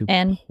immune poisoned to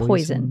and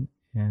poison.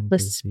 and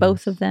Lists disease.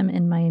 both of them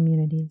in my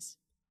immunities.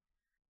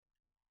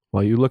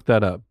 While you look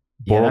that up,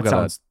 Yeah, Boral that got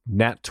sounds- a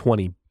nat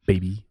 20,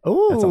 baby.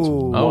 Oh, That sounds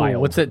wild.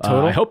 what's it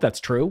total? I hope that's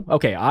true.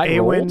 Okay, I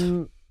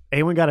rolled.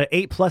 Awen got an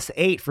 8 plus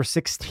 8 for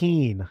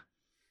 16.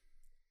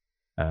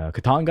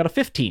 Catan got a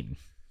 15.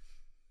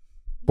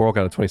 Boral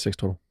got a 26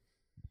 total.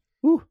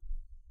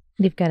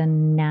 You've got a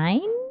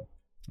 9?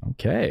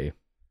 Okay.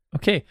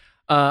 Okay.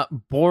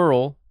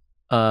 Boral,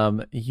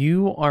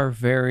 you are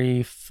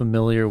very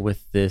familiar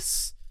with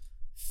this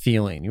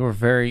feeling. You are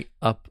very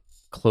up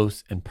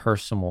close and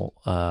personal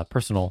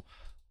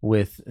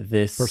with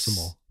this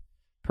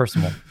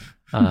personal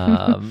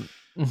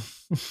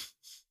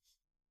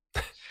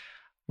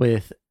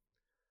with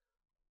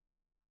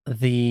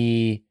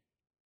the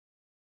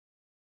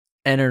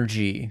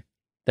energy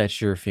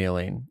that you're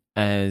feeling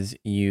as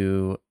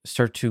you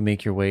start to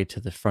make your way to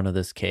the front of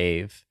this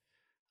cave.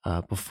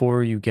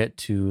 Before you get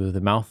to the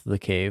mouth of the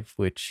cave,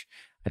 which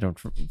I don't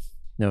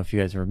know if you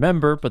guys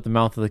remember, but the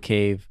mouth of the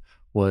cave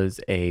was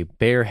a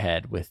bear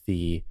head with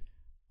the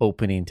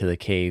opening to the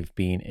cave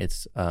being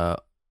its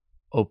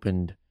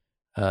opened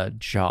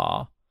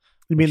jaw.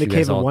 You mean the You guys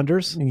Cave of all-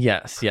 Wonders?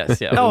 Yes.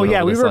 Oh, went yeah,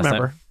 over we this last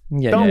remember. time.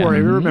 Yeah, Don't yeah.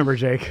 worry, we Mhm. remember,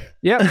 Jake.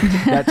 Yep.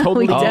 That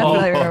totally. We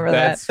definitely remember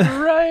that. That's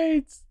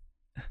right.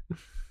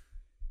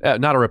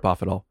 Not a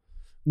ripoff at all.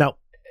 No.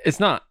 It's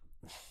not.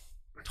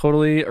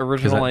 Totally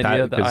original that-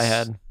 idea that I because-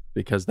 had.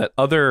 Because that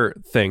other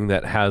thing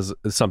that has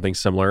something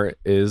similar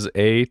is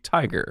a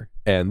tiger,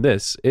 and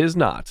this is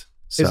not.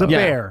 It's So- a Yeah.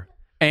 bear.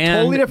 And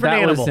Totally different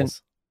that was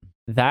animals.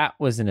 that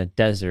was in a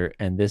desert,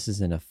 and this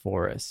is in a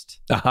forest.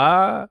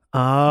 Aha.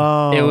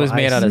 Oh. It was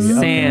made out of I see.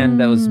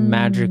 sand that was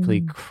magically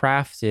Mm.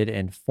 crafted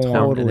and formed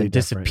Totally and then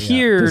different, yeah.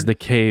 disappeared. Does the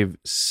cave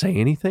say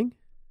anything?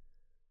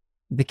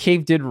 The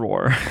cave did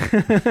roar.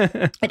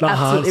 It Uh-huh,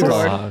 absolutely so-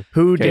 roared.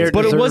 Who Okay. dared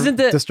But it wasn't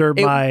the- disturb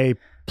it- my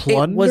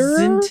plunder? It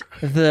wasn't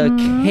the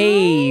Mm.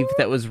 cave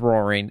that was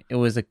roaring. It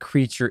was a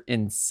creature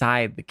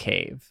inside the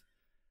cave.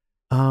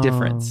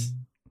 Difference.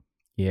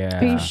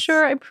 Yeah. Are you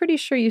sure? I'm pretty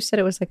sure you said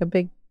it was like a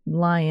big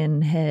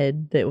lion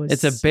head that was.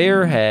 It's a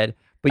bear head,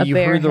 but A you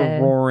bear heard the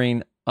head.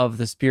 roaring of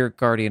the spirit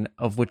guardian,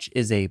 of which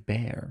is a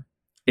bear.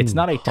 It's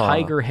not a Huh.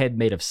 tiger head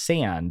made of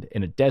sand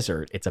in a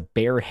desert. It's a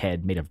bear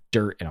head made of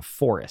dirt in a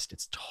forest.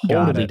 It's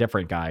Got totally it.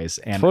 different, guys.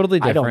 And Totally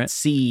I don't different.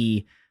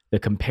 see the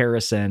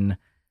comparison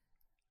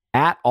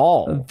at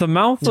all. The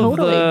mouth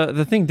Totally. of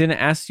the thing didn't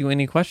ask you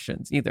any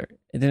questions either.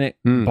 It didn't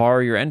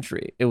bar your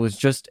entry. It was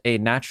just a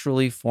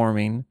naturally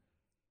forming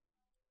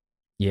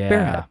Yeah.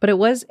 Bearhead. But it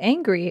was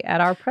angry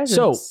at our presence.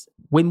 So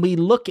when we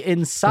look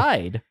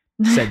inside,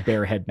 said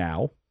Bearhead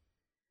now,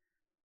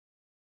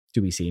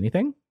 do we see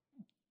anything?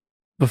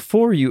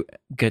 Before you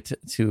get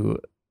to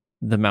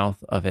the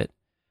mouth of it,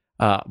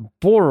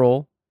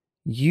 Boral,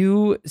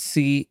 you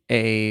see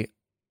a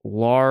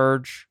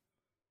large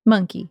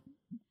Monkey.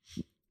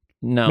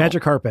 no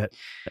Magic carpet.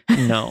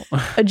 no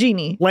A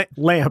genie.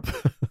 Lamp.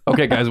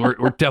 Okay, guys, we're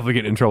definitely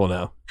getting in trouble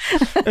now.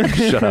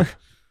 Shut up.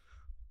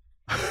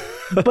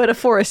 But a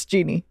forest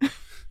genie.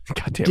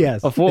 God damn it.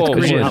 Yes. A full It's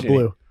green, genie. not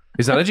blue.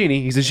 He's not a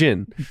genie. He's a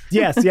Jinn.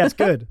 Yes,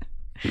 good.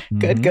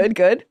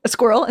 Good. A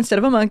squirrel instead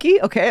of a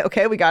monkey. Okay,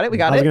 we got it. I was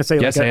going to say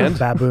Yes, like a and?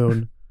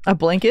 baboon. A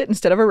blanket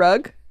instead of a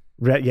rug.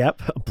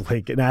 Yep, a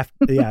blanket.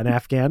 An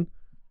Afghan.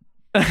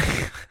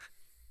 Okay.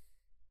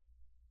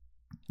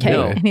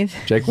 No.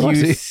 Jake, what do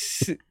you you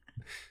see?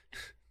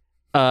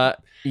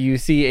 you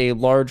see a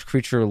large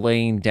creature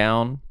laying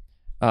down.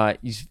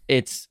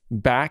 Its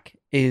back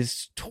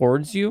is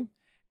towards you,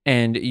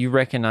 and you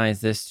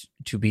recognize this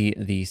to be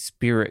the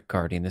spirit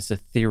guardian, this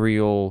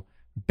ethereal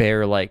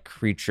bear-like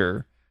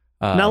creature.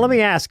 Now let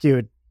me ask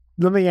you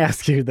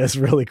this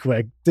really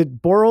quick.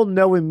 Did Boral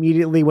know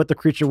immediately what the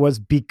creature was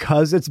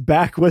because its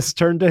back was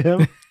turned to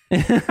him?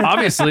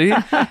 Obviously.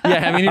 Yeah,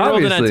 I mean, he rolled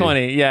in at Obviously.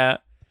 20. Yeah.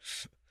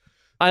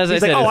 As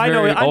He's I like, said, oh, it's I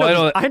know,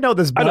 very- I know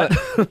this butt.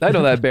 I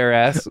know that bear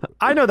ass.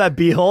 I know that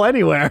beehole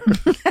anywhere.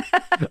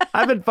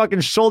 I've been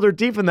fucking shoulder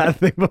deep in that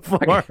thing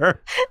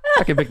before.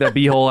 I can pick that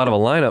beehole out of a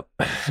lineup.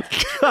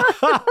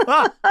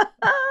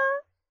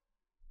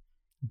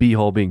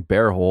 Beehole being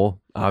bear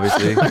hole,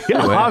 obviously.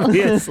 Anyway,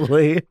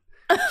 Obviously.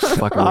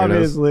 fucking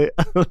weirdos.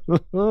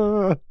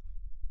 Obviously.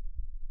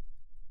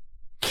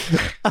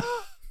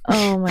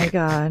 Oh my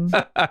god.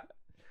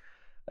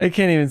 I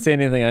can't even say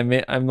anything.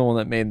 I'm the one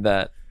that made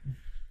that.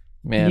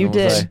 Man, You what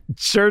was did.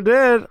 Sure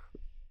did.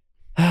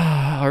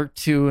 I? Art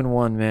 2 and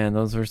 1, man.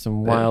 Those were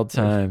some wild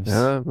times.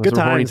 Yeah, those Good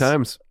were horny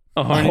times. times.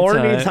 A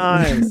Horny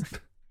times.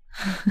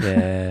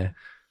 Yeah.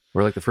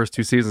 We're like the first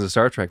 2 seasons of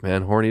Star Trek,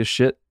 man. Horny as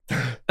shit.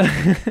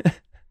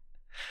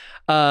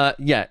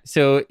 Yeah.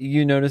 So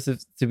you notice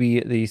it to be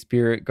the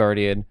spirit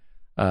guardian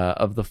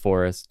of the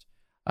forest.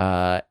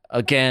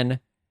 Again,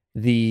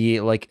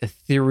 the like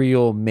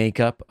ethereal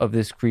makeup of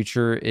this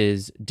creature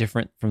is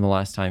different from the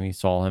last time you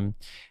saw him.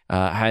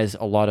 Has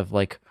a lot of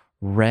like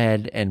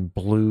red and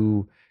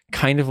blue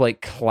kind of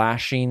like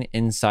clashing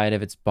inside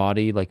of its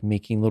body, like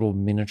making little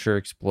miniature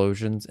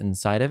explosions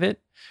inside of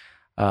it.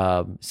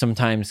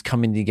 Sometimes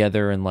coming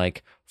together and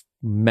like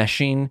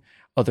meshing,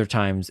 other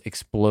times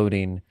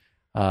exploding.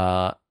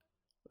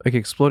 Like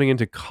exploding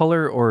into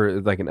color or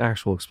like an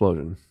actual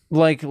explosion?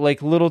 Like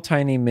little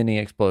tiny mini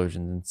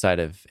explosions inside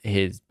of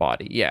his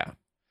body. Yeah.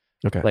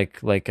 Okay.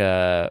 Like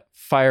a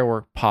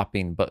firework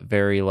popping, but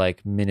very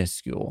like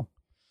minuscule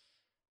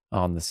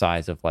on the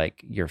size of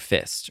like your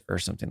fist or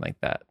something like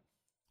that.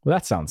 Well,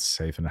 that sounds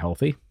safe and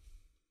healthy.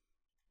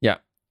 Yeah.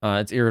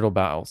 It's irritable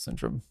bowel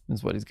syndrome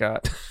is what he's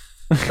got.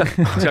 He's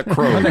got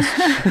Crohn's.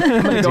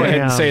 I'm going to go ahead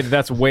and Damn. say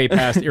that's way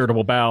past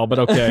irritable bowel, but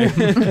okay.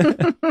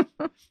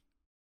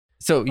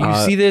 So you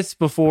see this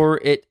before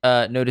it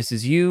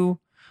notices you.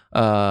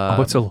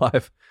 Oh, it's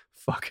alive.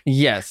 Fuck.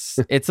 Yes,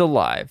 it's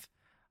alive.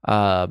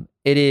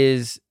 It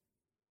is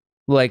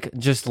like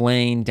just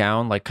laying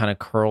down, like kind of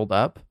curled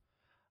up.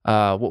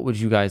 What would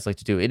you guys like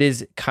to do? It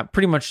is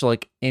pretty much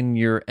like in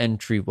your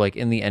entry, like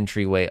in the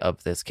entryway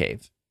of this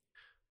cave.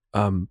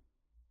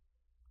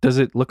 Does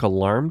it look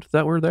alarmed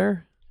that we're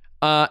there?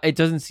 It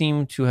doesn't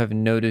seem to have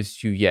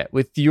noticed you yet.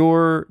 With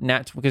your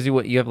because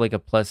you have like a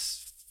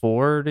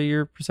 +4 to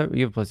your perception.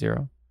 You have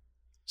 +0.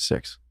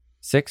 6.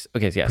 6.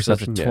 Okay, so yeah,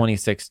 Perception, so that's yeah. a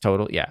 26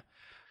 total. Yeah.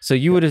 So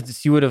you would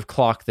have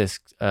clocked this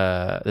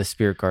the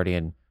spirit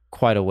guardian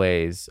quite a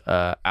ways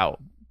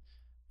out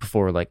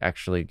before like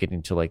actually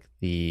getting to like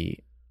the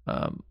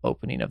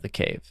opening of the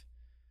cave.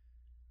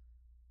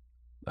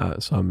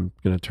 So I'm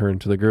going to turn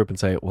to the group and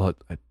say, well,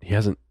 he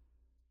hasn't,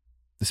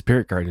 the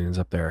spirit guardian is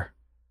up there.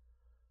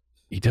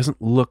 He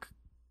doesn't look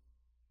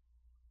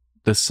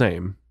the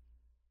same,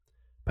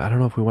 but I don't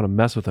know if we want to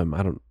mess with him.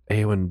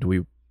 Eowyn, can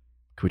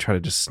we try to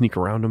just sneak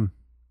around him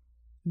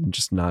and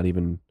just not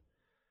even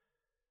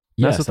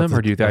mess with him?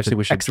 Or do you actually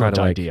we should try excellent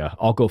to like, idea?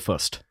 I'll go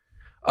first.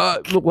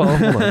 well,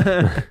 hold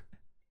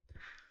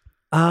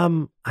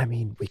on. I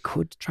mean, we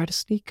could try to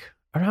sneak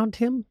around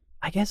him,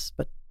 I guess,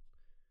 but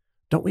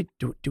don't we?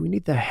 Do we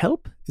need the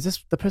help? Is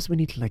this the person we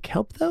need to like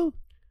help though?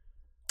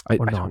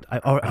 Or not? I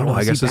don't know.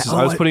 I guess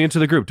I was putting it into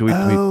the group.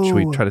 Should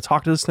we try to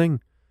talk to this thing?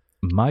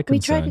 My We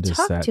tried concern to is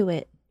talk that to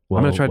it.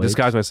 I'm going to try to wait.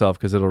 disguise myself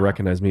because it'll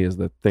recognize me as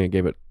the thing that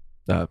gave it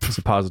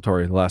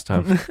suppository the last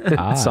time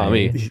it saw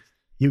me.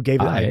 You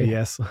gave it I-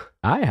 IBS.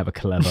 I have a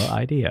clever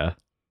idea,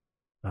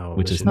 Oh,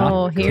 which this is should be not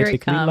Oh, good. here it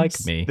typically like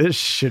comes. me. This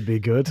should be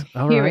good.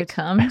 All Here right. it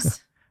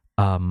comes.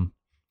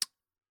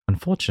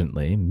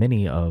 Unfortunately,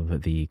 many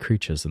of the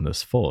creatures in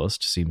this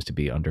forest seems to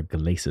be under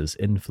Glace's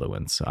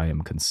influence. I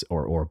am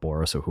or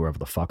Boris or whoever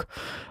the fuck.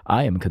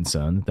 I am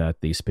concerned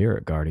that the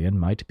spirit guardian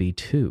might be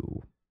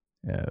too.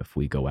 If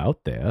we go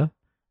out there,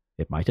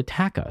 it might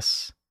attack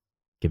us,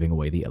 giving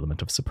away the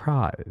element of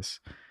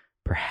surprise.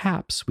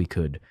 Perhaps we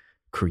could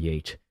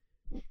create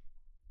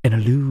an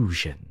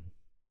illusion,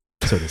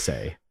 so to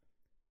say,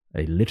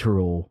 a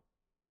literal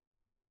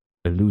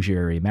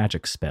illusionary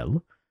magic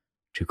spell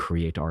to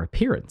create our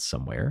appearance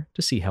somewhere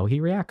to see how he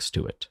reacts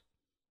to it.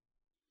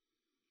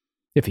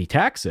 If he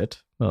attacks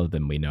it, well,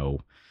 then we know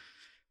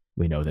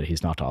that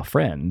he's not our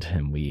friend,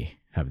 and we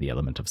have the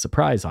element of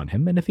surprise on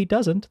him. And if he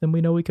doesn't, then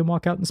we know we can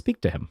walk out and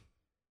speak to him.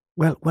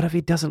 Well, what if he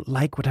doesn't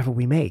like whatever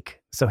we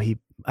make? So he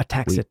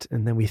attacks it,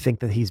 and then we think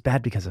that he's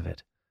bad because of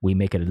it. We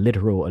make a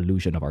literal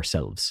illusion of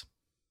ourselves.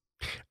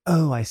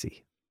 Oh, I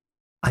see.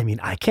 I mean,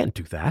 I can't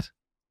do that.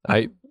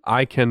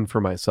 I can for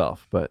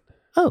myself, but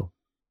Oh,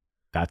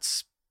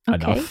 That's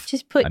Okay, enough.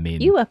 just put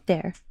you up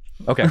there.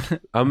 okay.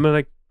 I'm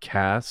gonna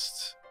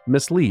cast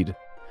Mislead.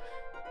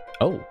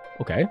 Oh,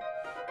 okay.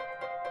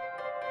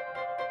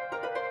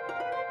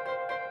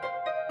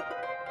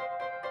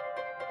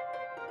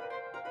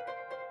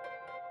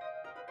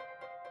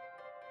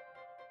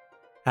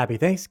 happy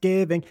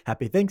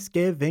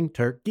Thanksgiving,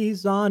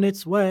 turkey's on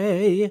its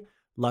way.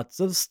 Lots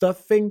of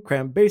stuffing,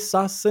 cranberry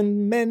sauce,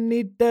 and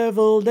many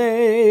deviled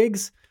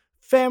eggs.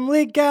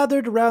 Family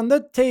gathered around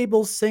the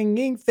table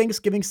singing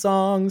Thanksgiving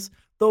songs.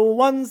 The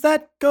ones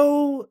that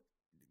go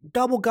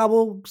gobble,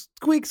 gobble,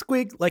 squeak,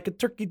 squeak, like a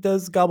turkey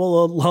does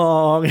gobble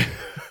along.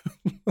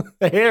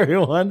 Hey,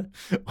 everyone.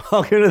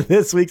 Welcome to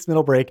this week's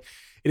Middle Break.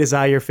 It is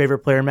I, your favorite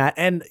player, Matt.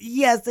 And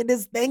yes, it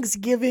is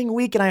Thanksgiving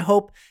week, and I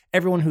hope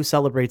everyone who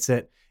celebrates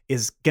it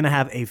is going to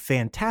have a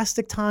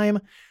fantastic time.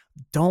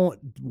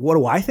 What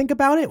do I think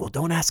about it? Well,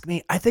 don't ask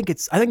me. I think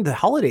the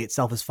holiday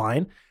itself is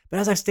fine. But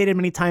as I've stated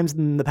many times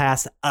in the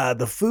past,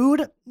 the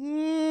food,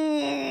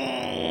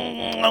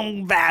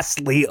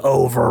 vastly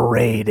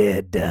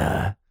overrated.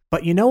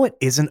 But you know what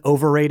isn't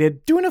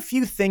overrated? Doing a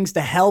few things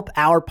to help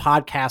our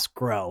podcast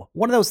grow.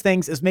 One of those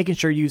things is making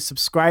sure you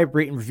subscribe,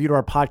 rate, and review to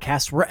our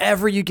podcast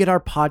wherever you get our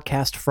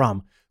podcast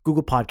from.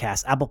 Google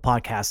Podcasts, Apple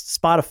Podcasts,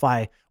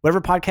 Spotify,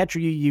 whatever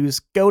podcatcher you use,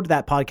 go to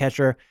that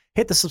podcatcher,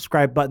 hit the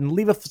subscribe button,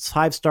 leave a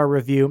 5-star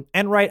review,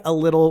 and write a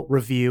little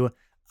review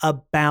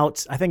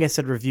about, I think I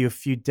said review a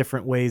few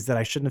different ways that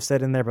I shouldn't have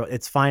said in there, but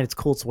it's fine. It's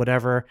cool. It's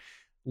whatever.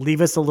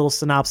 Leave us a little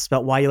synopsis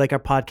about why you like our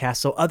podcast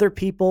so other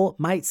people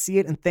might see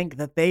it and think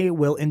that they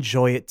will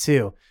enjoy it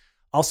too.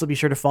 Also, be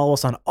sure to follow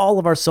us on all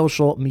of our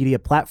social media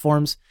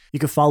platforms. You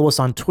can follow us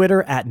on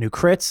Twitter at New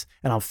Crits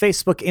and on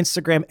Facebook,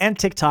 Instagram, and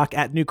TikTok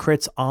at New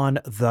Crits on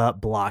the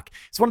Block.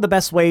 It's one of the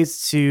best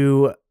ways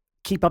to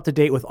keep up to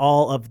date with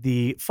all of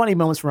the funny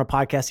moments from our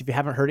podcast. If you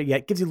haven't heard it yet,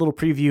 it gives you a little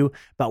preview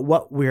about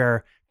what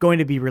we're going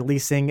to be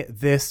releasing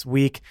this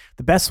week.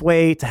 The best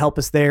way to help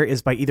us there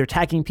is by either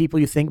tagging people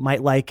you think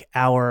might like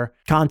our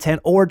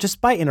content or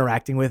just by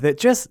interacting with it.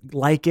 Just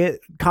like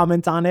it,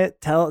 comment on it,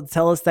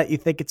 tell us that you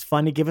think it's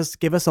funny. Give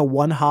us a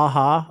one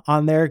ha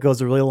on there. It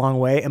goes a really long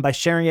way. And by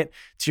sharing it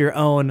to your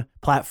own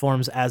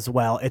platforms as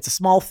well. It's a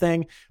small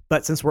thing,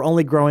 but since we're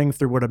only growing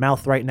through word of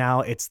mouth right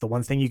now, it's the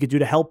one thing you could do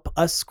to help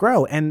us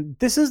grow. And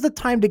this is the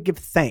time to give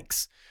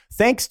thanks.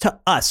 Thanks to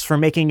us for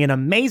making an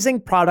amazing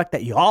product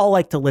that you all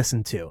like to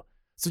listen to.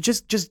 So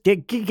just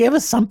give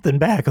us something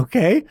back,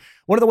 okay?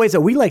 One of the ways that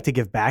we like to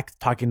give back,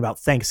 talking about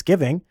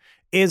Thanksgiving,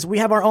 is we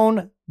have our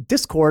own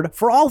Discord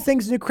for all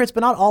things New Crits,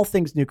 but not all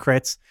things New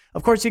Crits.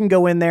 Of course, you can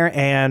go in there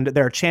and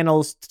there are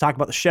channels to talk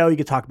about the show. You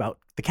can talk about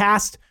the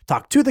cast,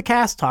 talk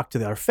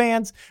to our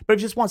fans. But if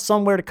you just want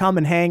somewhere to come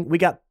and hang, we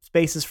got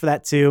spaces for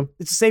that too.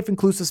 It's a safe,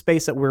 inclusive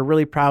space that we're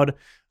really proud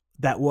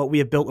that what we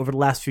have built over the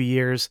last few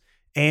years.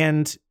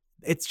 And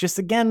it's just,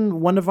 again,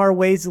 one of our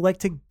ways to like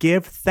to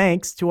give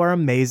thanks to our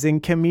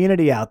amazing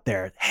community out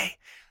there. Hey,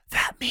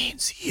 that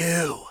means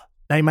you.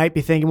 Now you might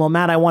be thinking, well,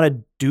 Matt, I want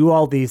to do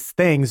all these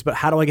things, but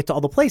how do I get to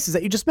all the places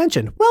that you just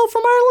mentioned? Well,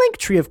 from our link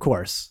tree, of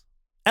course.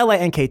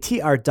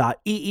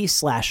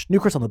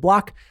 linktr.ee/newcrits on the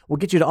block will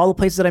get you to all the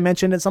places that I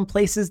mentioned and some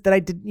places that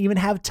I didn't even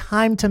have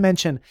time to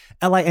mention.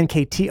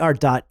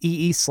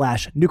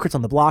 linktr.ee/newcrits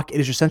on the block. It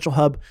is your central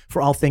hub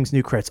for all things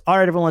New Crits. All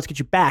right, everyone, let's get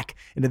you back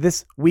into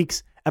this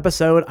week's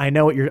episode. I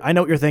know what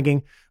you're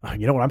thinking. Oh,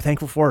 you know what I'm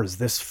thankful for is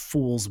this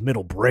fool's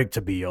middle break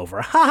to be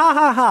over. Ha ha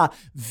ha ha.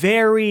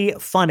 Very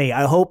funny.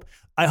 I hope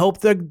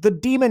the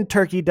demon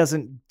turkey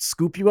doesn't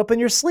scoop you up in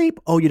your sleep.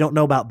 Oh, you don't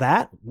know about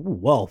that? Ooh,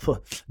 well,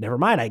 never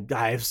mind.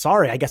 I'm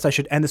sorry. I guess I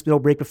should end this middle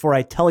break before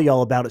I tell you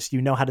all about it so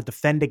you know how to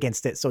defend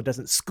against it so it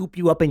doesn't scoop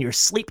you up in your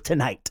sleep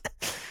tonight.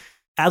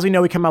 As we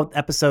know, we come out with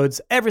episodes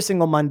every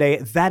single Monday.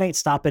 That ain't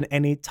stopping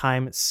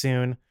anytime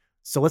soon.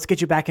 So let's get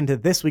you back into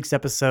this week's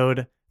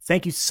episode.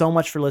 Thank you so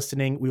much for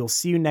listening. We will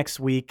see you next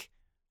week.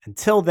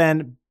 Until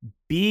then,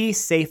 be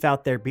safe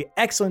out there. Be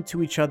excellent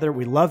to each other.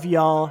 We love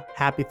y'all.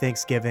 Happy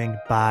Thanksgiving.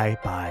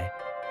 Bye.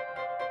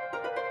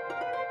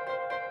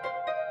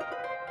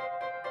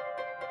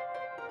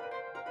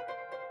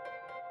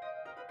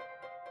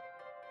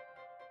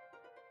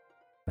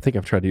 I think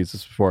I've tried to use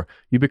this before.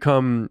 You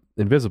become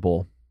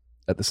invisible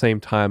at the same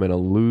time an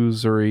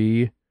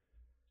illusory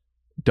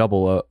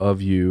double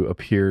of you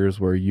appears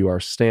where you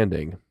are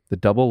standing. The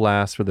double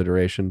lasts for the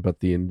duration, but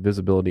the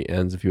invisibility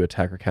ends if you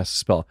attack or cast a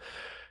spell.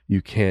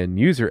 You can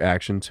use your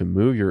action to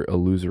move your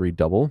illusory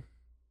double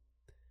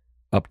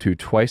up to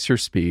twice your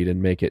speed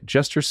and make it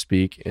gesture,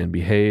 speak, and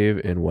behave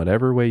in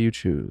whatever way you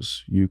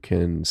choose. You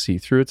can see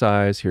through its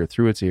eyes, hear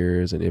through its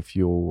ears, and if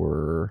you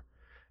were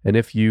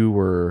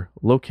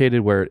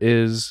located where it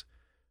is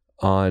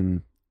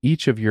on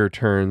each of your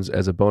turns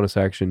as a bonus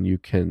action, you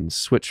can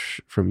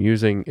switch from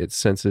using its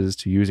senses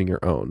to using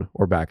your own,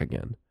 or back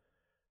again.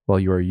 While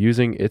you are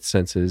using its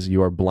senses,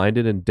 you are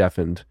blinded and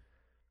deafened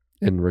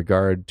in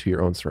regard to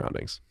your own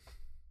surroundings.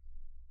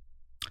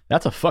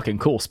 That's a fucking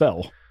cool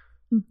spell.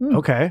 Mhm.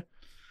 Okay.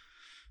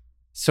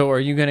 So are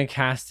you going to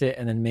cast it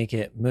and then make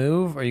it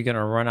move? Or are you going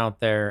to run out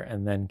there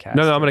and then cast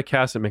it? No, I'm going to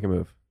cast it and make a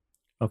move.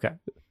 Okay.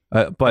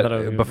 But thought it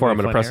would be before I'm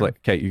really going to press fun like,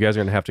 okay, you guys are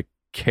going to have to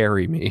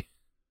carry me.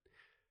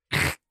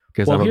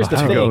 Because Well, I'm here's the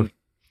about to go. thing.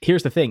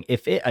 Here's the thing.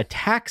 If it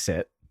attacks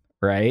it,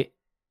 right?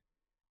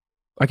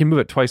 I can move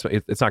it twice.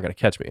 It's not going to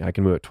catch me. I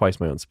can move it twice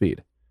my own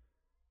speed.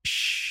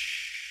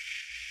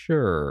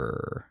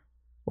 Sure.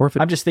 Or if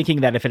it, I'm just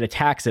thinking that if it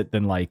attacks it,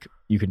 then like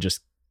you can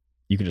just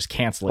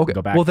cancel it Okay, and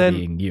go back well to then-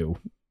 being you.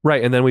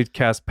 right, and then we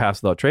cast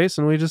Pass Without Trace,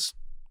 and we just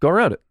go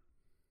around it.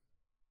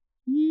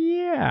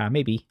 Yeah,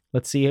 maybe.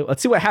 Let's see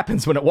what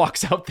happens when it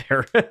walks out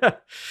there.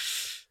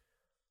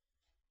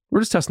 We're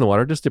just testing the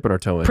water, just dipping our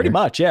toe in. Pretty here.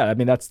 much, yeah. I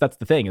mean, that's the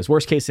thing. Is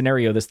worst case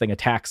scenario, this thing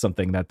attacks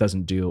something that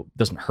doesn't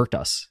hurt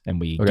us, and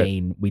we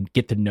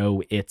get to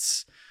know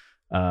its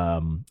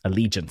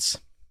allegiance.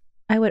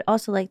 I would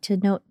also like to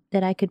note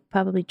that I could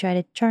probably try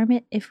to charm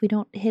it if we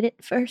don't hit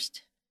it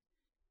first.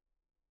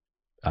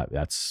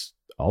 That's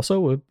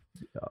also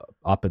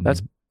up in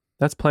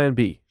That's Plan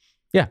B.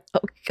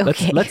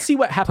 Okay. Let's see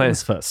what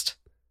happens first.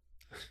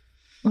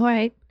 All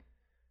right.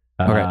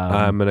 Okay,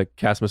 I'm gonna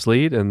cast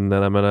Mislead, and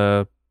then I'm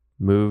gonna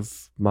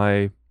move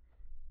my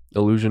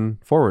illusion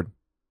forward.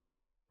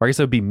 Or I guess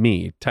it would be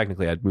me.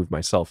 Technically, I'd move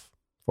myself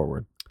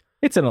forward.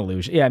 It's an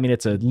illusion. Yeah, I mean,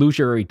 it's a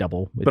illusory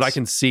double. But I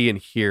can see and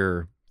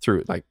hear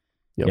through it, like,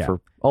 Yeah.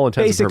 for all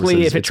intents and basically,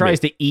 purposes. if it it's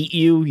tries me. to eat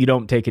you, you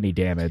don't take any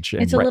damage.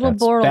 It's a little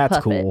Boral That's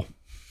puppet. cool.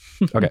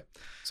 Okay,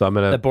 so I'm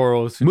gonna That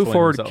Boros move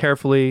forward himself.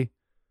 carefully.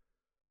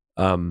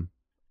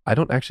 I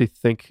don't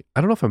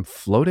know if I'm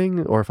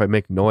floating or if I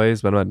make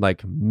noise, but I'm gonna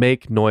like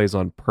make noise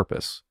on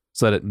purpose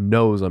so that it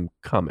knows I'm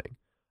coming.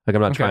 Like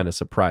I'm not Okay. trying to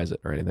surprise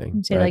it or anything.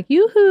 And say right? like,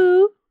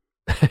 yoo-hoo.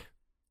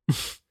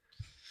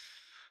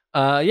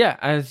 Yeah,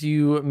 as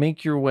you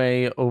make your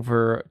way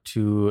over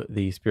to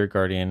the Spirit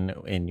Guardian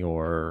in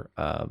your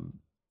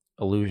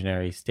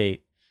illusionary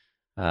state,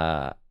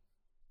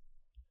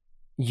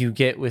 you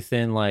get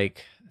within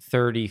like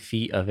 30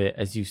 feet of it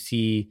as you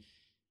see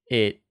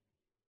it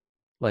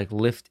like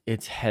lift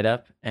its head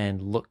up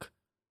and look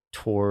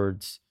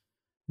towards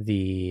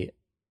the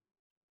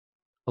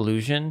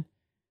illusion.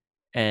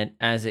 And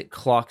as it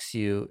clocks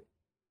you,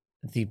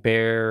 the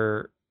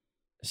bear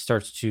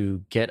starts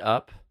to get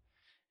up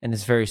and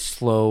is very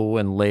slow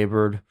and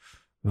labored.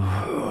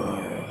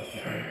 I'm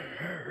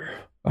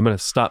gonna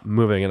stop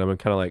moving and I'm gonna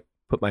kind of like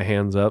put my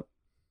hands up.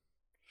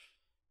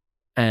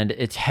 And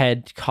its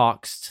head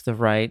cocks to the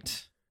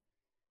right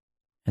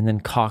and then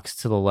cocks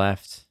to the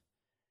left.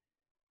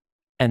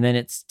 And then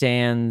it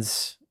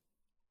stands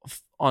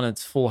on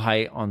its full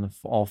height on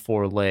all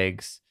four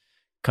legs,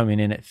 coming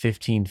in at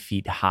 15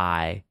 feet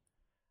high.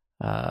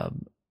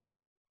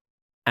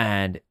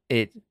 And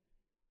it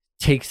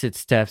takes its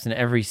steps, and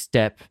every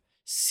step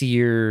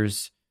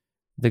sears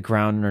the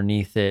ground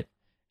underneath it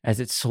as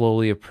it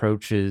slowly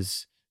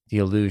approaches the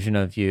illusion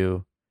of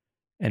you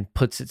and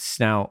puts its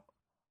snout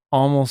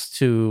almost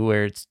to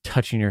where it's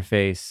touching your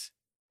face.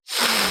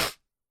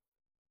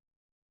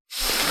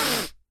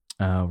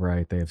 Oh,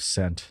 right. They have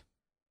scent.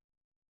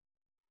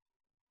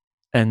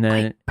 And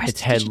then Wait,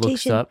 its head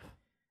looks prestidigitation. up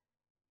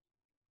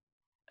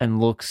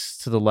and looks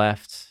to the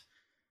left.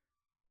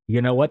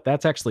 You know what?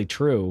 That's actually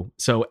true.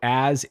 So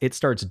as it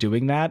starts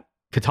doing that,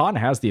 Catan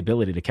has the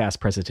ability to cast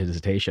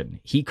Prestidigitation.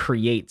 He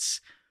creates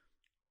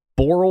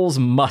Boral's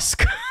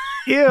musk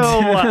Ew.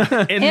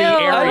 in the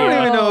area. I don't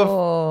even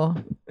know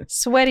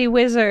Sweaty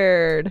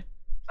wizard.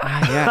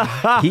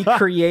 Yeah. He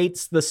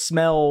creates the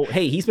smell.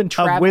 Hey, he's been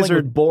traveling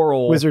wizard- with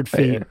Boral. Wizard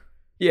feet.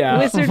 Yeah,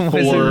 Wizard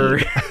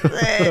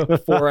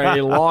for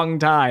a long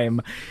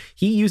time.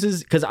 He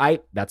uses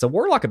that's a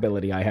warlock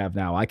ability I have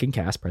now. I can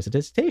cast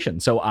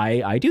Prestidigitation, so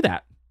I do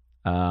that.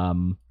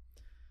 I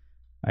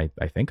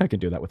think I can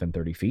do that within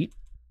 30 feet.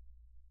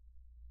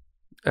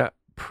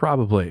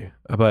 Probably,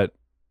 but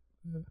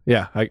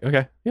yeah.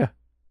 Okay, yeah.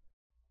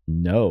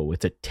 No,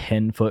 it's a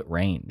 10-foot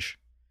range.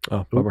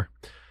 Oh, bummer.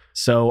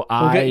 So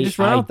just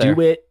run I out there.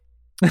 do it.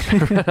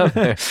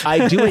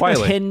 I do it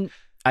Quietly. 10.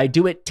 I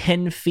do it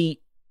 10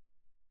 feet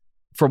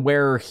from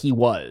where he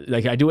was.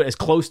 Like I do it as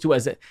close to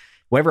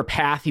whatever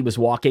path he was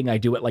walking. I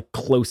do it like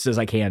close as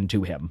I can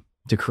to him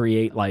to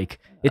create like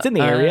it's in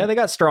the area. They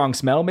got strong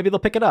smell. Maybe they'll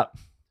pick it up.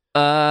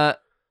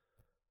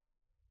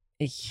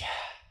 Yeah.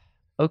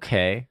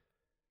 Okay.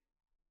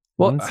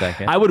 Well, 1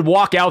 second. I would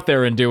walk out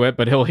there and do it,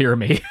 but he'll hear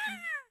me.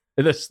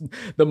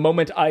 The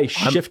moment I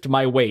shift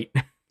my weight.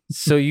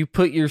 So you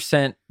put your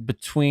scent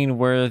between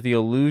where the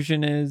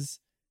illusion is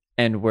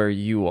and where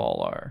you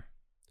all are.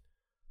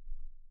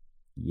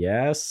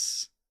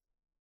 Yes.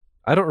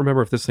 I don't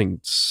remember if this thing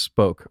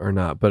spoke or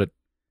not, but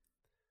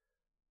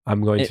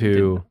I'm going It to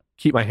didn't.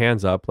 keep my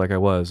hands up like I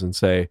was and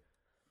say,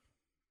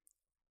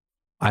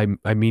 I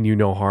mean you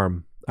no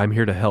harm. I'm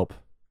here to help.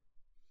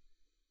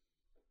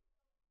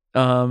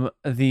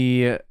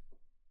 The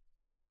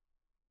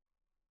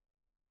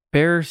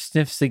bear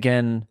sniffs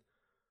again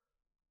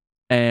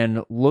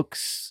and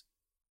looks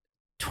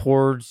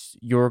towards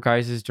your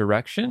guys'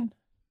 direction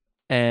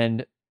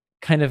and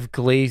kind of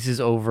glazes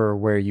over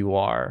where you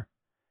are.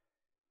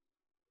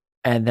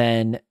 And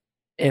then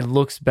it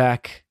looks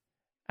back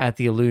at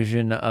the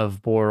illusion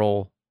of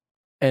Boral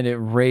and it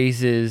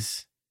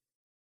raises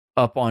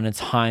up on its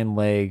hind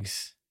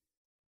legs,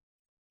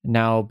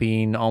 now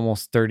being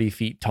almost 30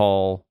 feet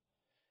tall,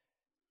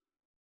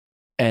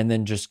 and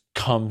then just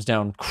comes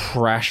down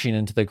crashing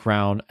into the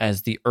ground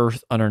as the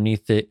earth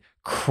underneath it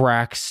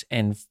cracks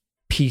and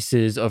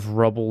pieces of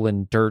rubble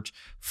and dirt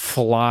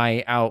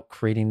fly out,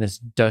 creating this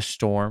dust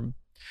storm.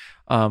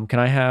 Can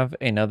I have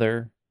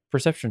another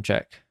perception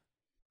check?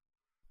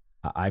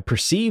 I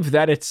perceive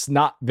that it's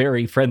not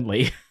very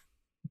friendly.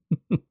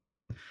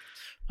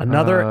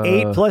 Another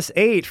 8 plus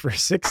 8 for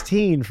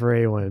 16 for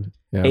Awen.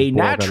 Yeah, A Boral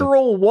got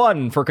natural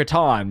 1 for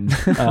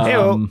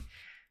Catan.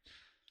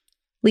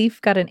 Leaf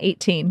got an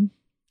 18.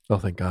 Oh,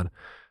 thank God.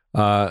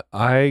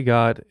 I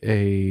got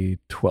a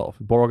 12.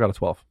 Boral got a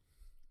 12.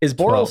 Is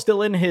Boral 12.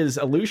 still in his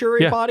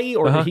illusory Yeah. body,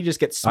 or did he just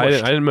get I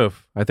smushed? didn't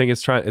move. I think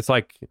it's trying. It's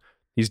like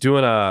he's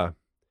doing a.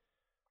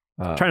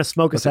 Trying to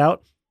smoke us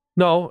out.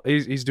 No,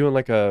 he's doing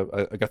like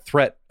a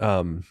threat.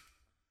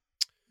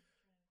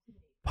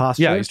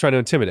 Posture. Yeah, he's trying to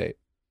intimidate.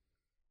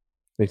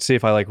 Like, see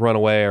if I like run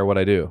away or what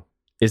I do.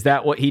 Is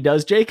that what he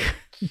does, Jake?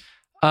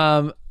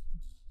 I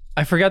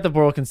forgot that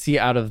Boral can see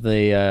out of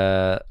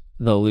the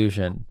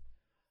illusion.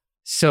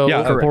 So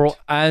Yeah, correct. Boral,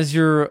 as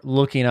you're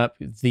looking up,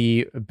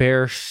 the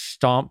bear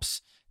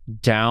stomps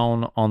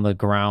down on the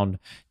ground.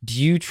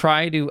 Do you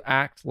try to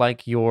act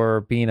like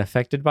you're being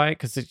affected by it?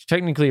 Because it's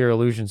technically your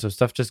illusion, so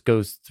stuff just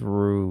goes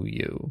through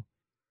you.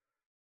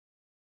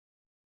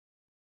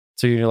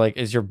 So you're like,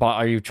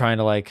 are you trying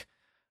to like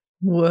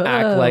Whoa.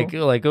 act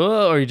like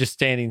oh, or are you just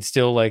standing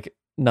still like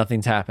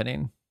nothing's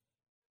happening?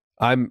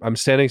 I'm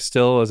standing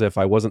still as if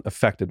I wasn't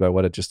affected by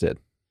what it just did.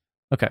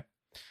 Okay. It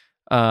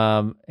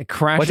Well, I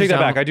crashes take that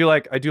down. back. I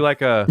do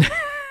like a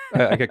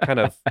I could kind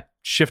of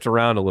shift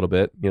around a little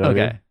bit. You know what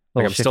I mean?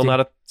 Like I'm still not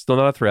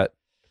a threat.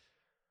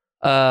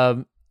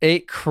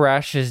 It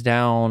crashes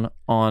down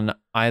on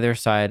either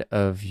side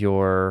of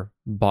your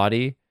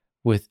body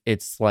with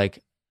its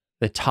like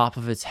the top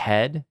of its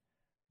head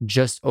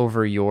just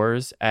over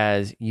yours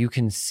as you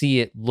can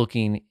see it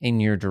looking in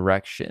your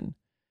direction.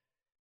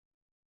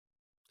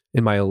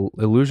 In my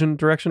illusion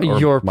direction, or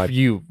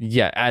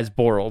as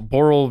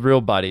Boral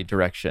real body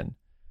direction.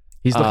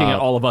 He's looking at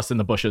all of us in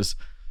the bushes.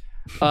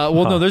 Well,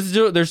 no,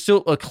 there's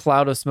still a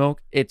cloud of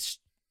smoke.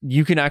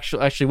 You can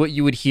actually what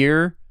you would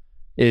hear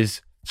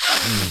is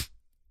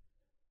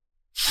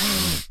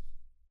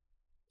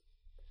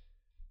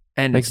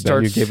and Thanks, it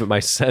starts. Ben, you gave it my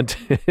scent.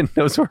 It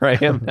knows where I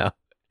am now.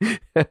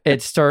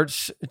 It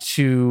starts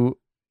to.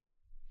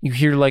 You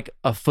hear like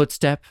a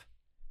footstep,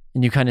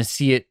 and you kind of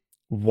see it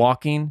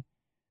walking,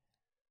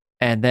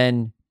 and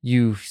then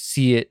you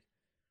see it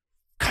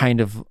kind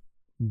of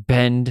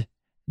bend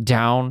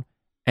down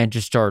and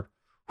just start.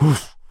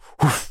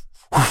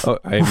 Oh,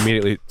 I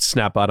immediately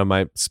snap out of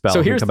my spell.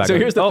 So here's and come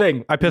back the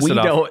thing. I pissed it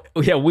off.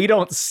 We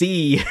don't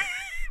see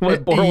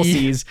what Boral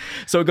sees.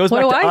 So it goes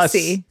What back do to I us.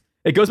 see?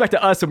 It goes back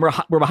to us, and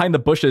we're behind the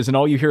bushes, and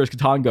all you hear is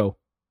Catan go,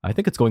 "I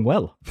think it's going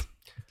well."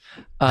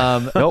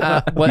 Nope,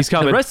 What he's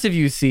coming. the rest of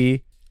you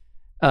see,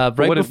 right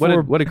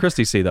before what did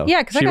Christy see though?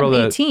 Yeah, because I She got rolled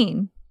an a-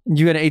 18.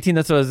 you got an 18,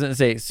 that's what I was going to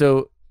say.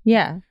 So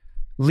Yeah.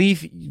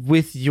 Leaf,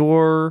 with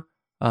your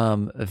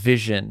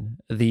vision,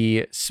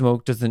 the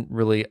smoke doesn't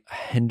really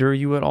hinder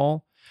you at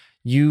all.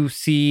 You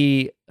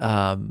see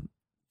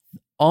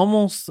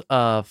almost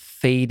a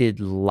faded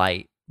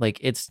light. Like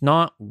it's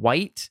not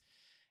white.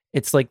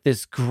 It's like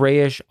this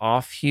grayish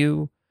off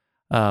hue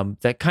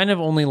that kind of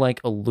only like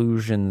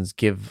illusions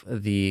give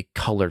the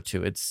color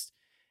to. It's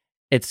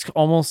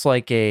almost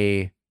like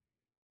I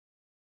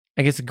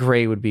guess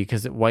gray would be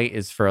because white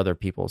is for other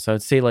people. So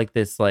I'd say like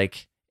this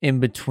like in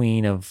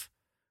between of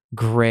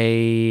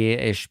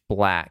grayish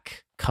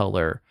black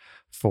color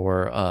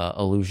for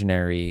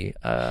illusionary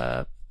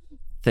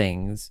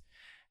things.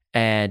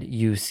 And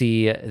you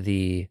see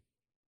the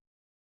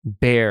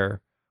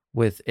bear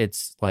with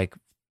its like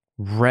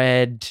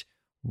red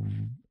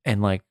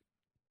and like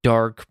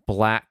dark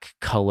black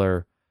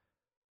color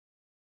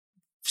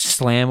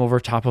slam over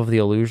top of the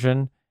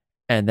illusion,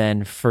 and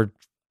then for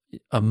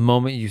a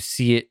moment you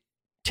see it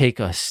take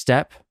a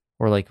step,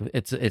 or like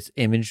its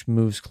image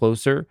moves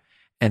closer,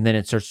 and then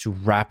it starts to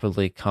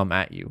rapidly come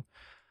at you.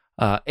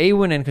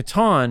 Awen and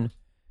Catan,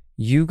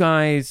 you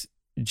guys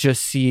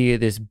just see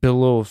this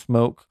billow of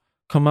smoke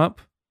come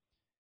up.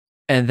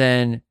 And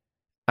then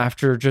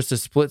after just a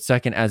split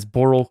second, as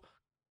Boral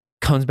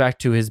comes back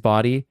to his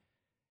body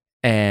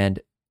and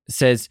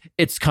says,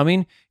 "It's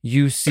coming,"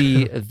 you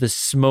see the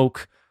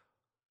smoke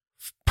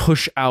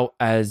push out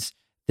as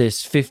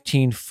this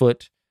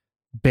 15-foot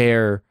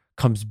bear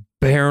comes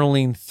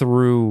barreling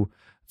through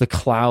the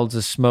clouds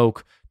of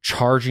smoke,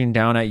 charging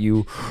down at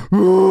you.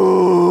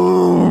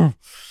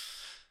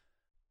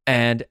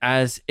 And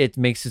as it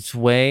makes its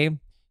way,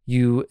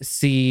 you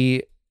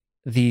see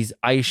these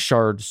ice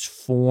shards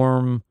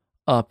form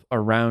up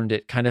around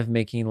it, kind of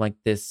making like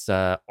this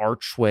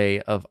archway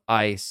of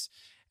ice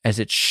as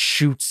it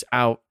shoots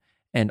out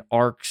and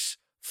arcs,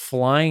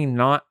 flying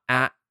not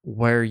at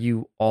where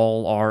you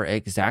all are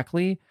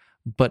exactly,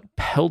 but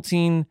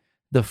pelting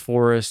the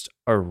forest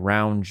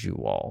around you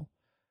all.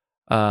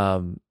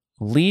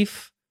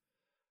 Leaf,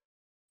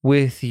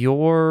 with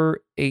your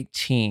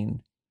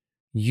 18,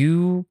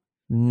 you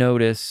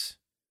notice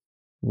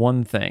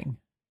one thing.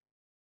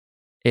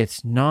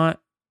 It's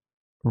not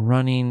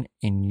running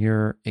in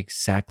your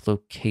exact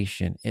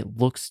location. It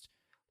looks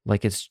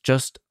like it's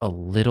just a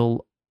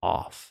little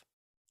off.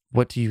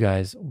 What do you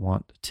guys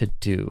want to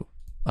do?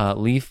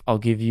 Leaf, I'll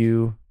give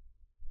you,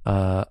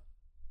 I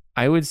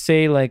would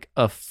say like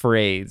a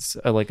phrase,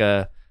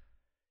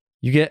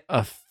 you get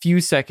a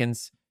few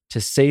seconds to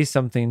say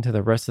something to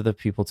the rest of the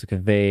people to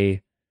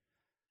convey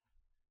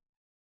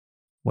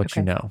what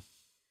you know.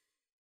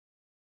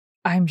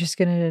 I'm just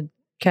going to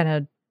kind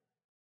of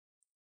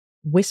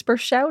whisper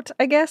shout,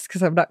 I guess,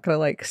 because I'm not going to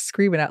like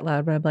scream it out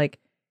loud, but I'm like,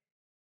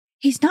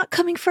 he's not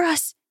coming for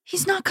us.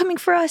 He's not coming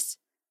for us.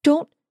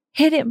 Don't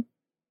hit him.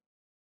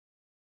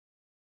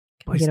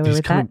 Can we get away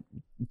with that?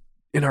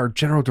 In our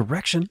general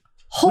direction.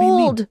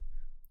 Hold. And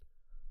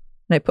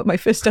I put my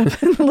fist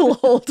up in the little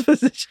hold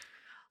position.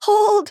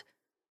 Hold.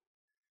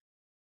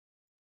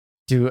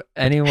 Do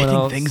anyone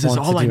else? Things is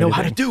all I know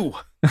how to do.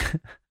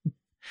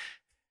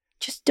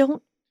 Just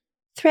don't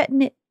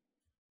threaten it.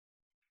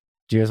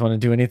 Do you guys want to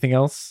do anything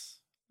else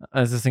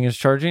as this thing is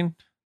charging?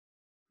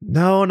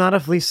 No, not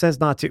if Leaf says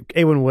not to.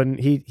 Awen wouldn't.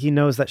 He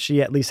knows that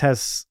she at least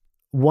has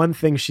one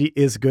thing she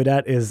is good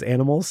at is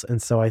animals,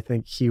 and so I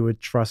think he would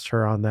trust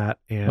her on that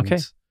and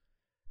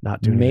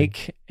not do anything.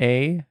 Make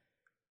a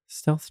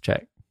stealth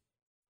check.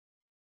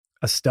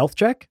 A stealth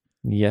check?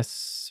 Yes,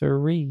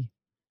 sirree.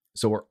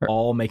 So we're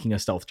all making a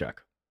stealth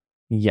check.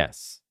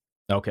 Yes.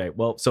 Okay.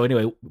 Well, so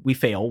anyway, we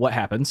fail. What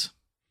happens?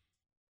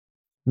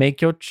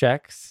 Make your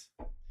checks.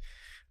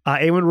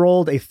 Awen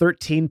rolled a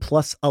 13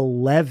 plus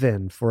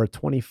 11 for a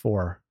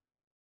 24.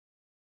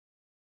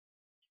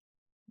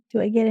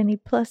 Do I get any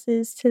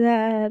pluses to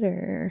that,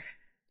 or?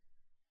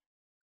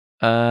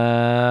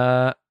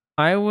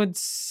 I would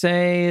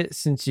say,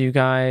 since you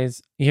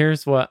guys,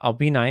 here's what, I'll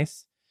be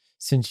nice.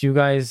 Since you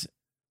guys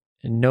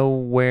know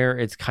where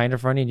it's kind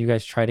of running, you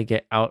guys try to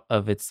get out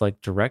of its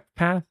like direct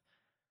path.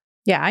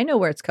 Yeah, I know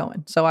where it's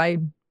going. So I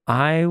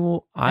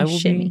will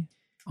shimmy.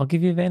 I'll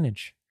give you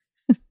advantage.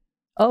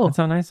 Oh, that's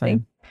how nice I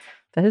am.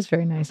 That is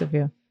very nice of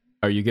you.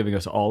 Are you giving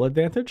us all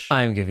advantage?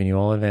 I'm giving you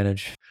all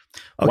advantage.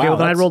 Okay, well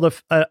then I rolled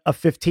a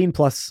 15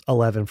 plus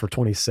 11 for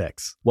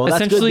 26. Well,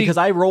 that's good because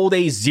I rolled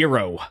a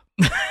 0.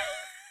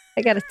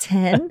 I got a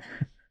 10.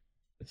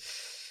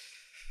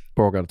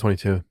 Boral got a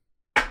 22.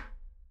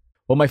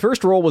 Well, my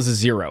first roll was a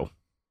 0.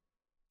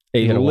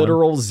 A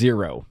literal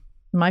 0.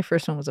 My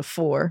first one was a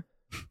 4.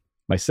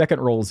 My second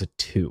roll is a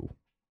 2.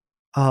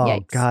 Oh,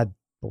 yikes. God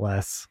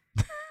bless.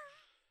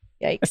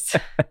 Yikes.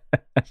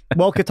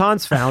 Well,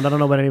 Catan's found. I don't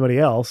know about anybody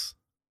else.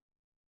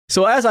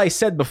 So as I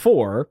said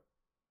before,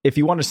 if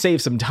you want to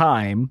save some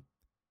time,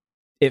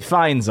 it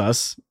finds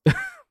us.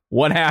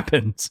 What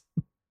happens?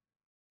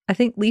 I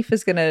think Leaf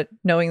is going to,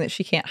 knowing that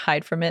she can't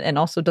hide from it and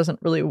also doesn't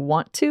really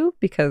want to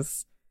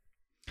because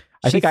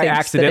I think I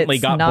accidentally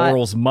got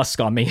Boral's musk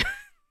on me.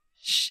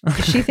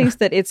 She thinks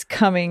that it's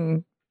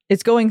going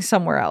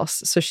somewhere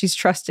else. So she's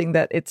trusting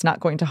that it's not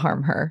going to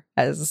harm her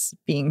as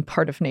being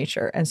part of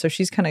nature. And so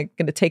she's kind of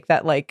going to take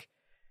that like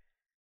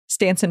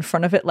stance in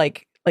front of it,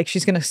 like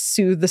she's going to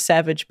soothe the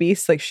savage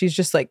beast. Like she's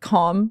just like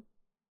calm,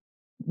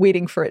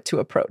 waiting for it to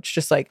approach,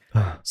 just like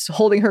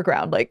holding her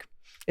ground, like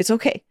it's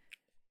okay.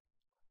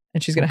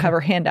 And she's going to have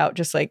her hand out,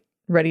 just like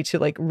ready to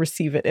like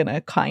receive it in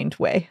a kind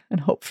way and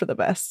hope for the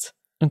best.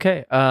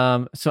 Okay.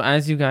 So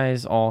as you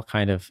guys all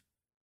kind of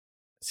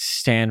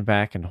stand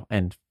back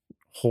and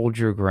hold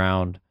your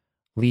ground,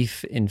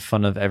 Leaf in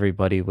front of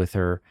everybody with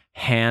her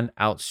hand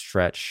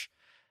outstretched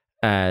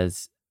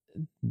as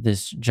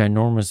this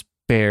ginormous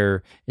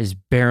bear is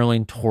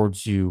barreling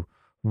towards you,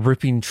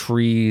 ripping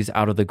trees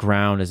out of the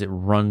ground as it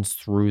runs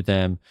through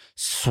them,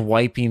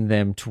 swiping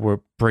them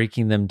to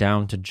breaking them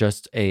down to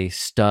just a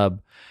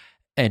stub,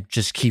 and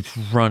just keeps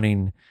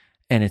running.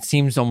 And it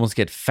seems to almost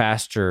get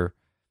faster.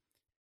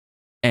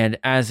 And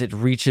as it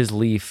reaches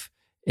Leaf,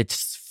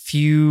 it's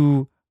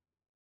few,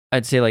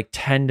 I'd say like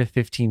 10 to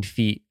 15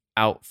 feet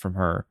out from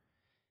her,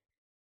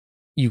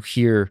 you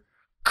hear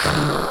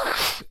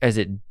as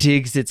it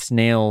digs its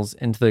nails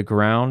into the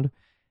ground,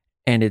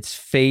 and its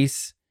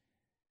face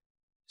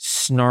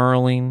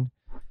snarling,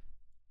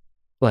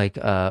 like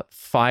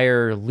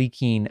fire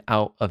leaking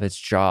out of its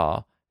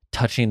jaw,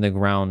 touching the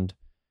ground.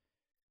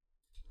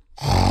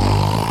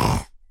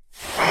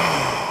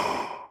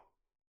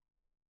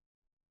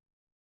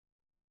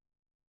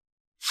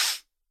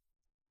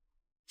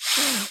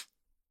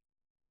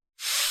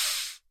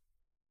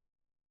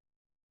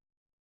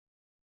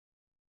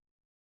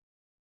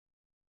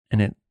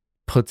 And it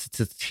puts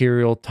its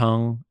ethereal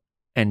tongue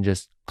and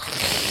just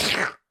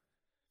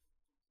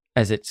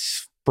as it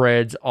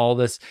spreads all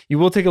this. You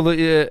will take a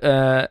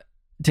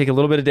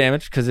little bit of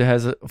damage because it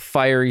has a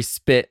fiery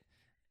spit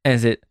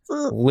as it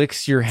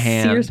licks your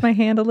hand. Sears my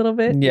hand a little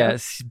bit.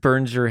 Yes,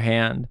 burns your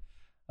hand,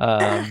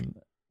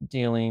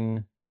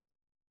 dealing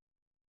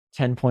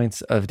 10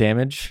 points of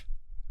damage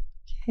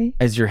Okay.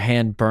 as your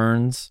hand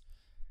burns,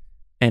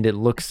 and it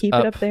looks Keep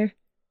it up there.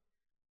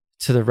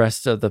 to the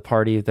rest of the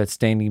party that's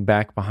standing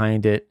back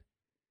behind it.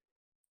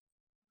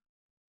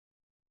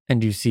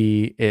 And you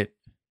see it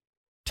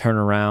turn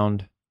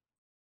around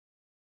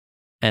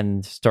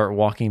and start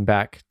walking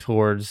back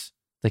towards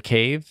the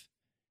cave.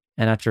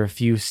 And after a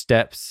few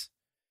steps,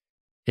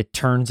 it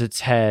turns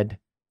its head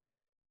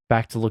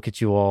back to look at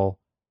you all,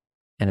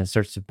 and it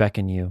starts to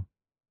beckon you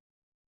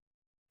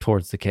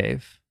towards the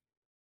cave.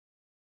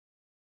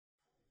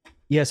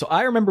 Yeah, so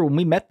I remember when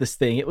we met this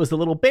thing, it was the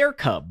little bear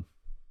cub.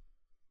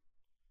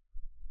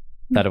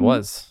 That it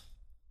was.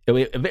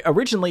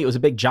 Originally, it was a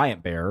big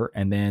giant bear,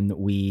 and then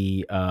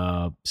we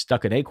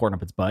stuck an acorn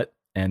up its butt,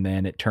 and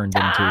then it turned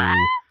into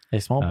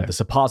A small bear. the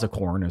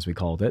supposicorn, as we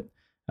called it.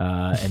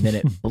 And then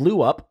it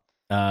blew up,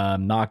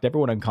 knocked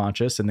everyone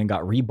unconscious, and then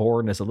got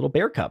reborn as a little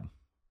bear cub.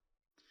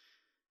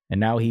 And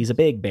now he's a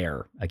big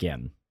bear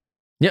again.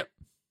 Yep.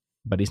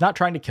 But he's not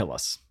trying to kill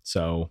us.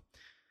 So,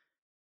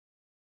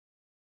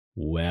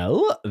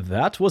 well,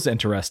 that was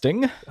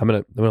interesting. I'm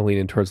gonna lean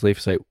in towards Leaf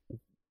and say,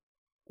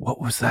 "What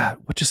was that?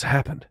 What just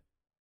happened?"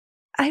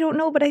 I don't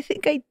know, but I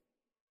think I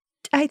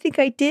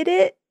did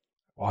it.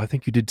 Well, I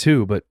think you did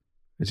too, but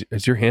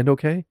is your hand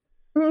okay?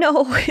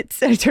 No,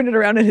 I turned it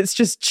around and it's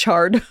just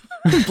charred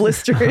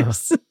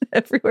blisters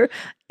everywhere.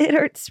 It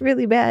hurts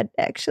really bad,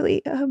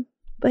 actually.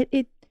 But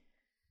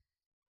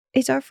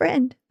it's our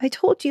friend. I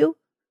told you.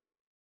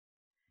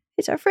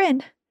 It's our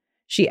friend.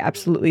 She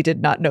absolutely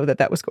did not know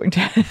that was going to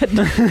happen.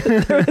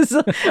 There was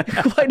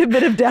quite a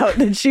bit of doubt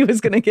that she was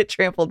going to get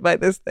trampled by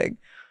this thing.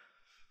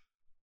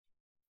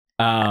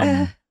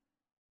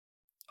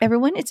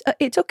 Everyone,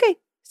 it's okay.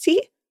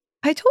 See,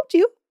 I told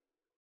you.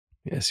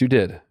 Yes, you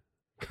did.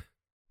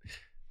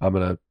 I'm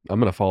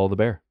gonna follow the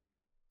bear.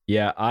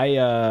 Yeah,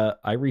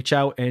 I reach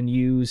out and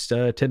used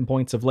 10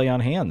 points of lay on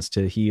hands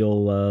to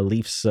heal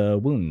Leaf's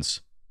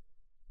wounds.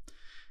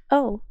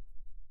 Oh.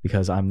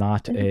 Because I'm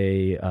not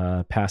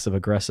a passive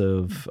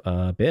aggressive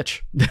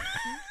bitch.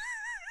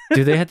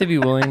 Do they have to be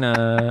willing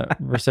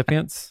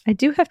recipients? I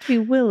do have to be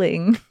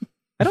willing.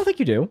 I don't think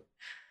you do.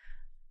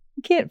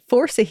 You can't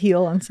force a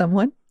heal on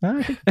someone.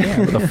 I think you can.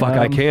 What the fuck?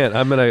 I can't.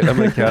 I'm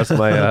gonna cast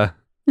my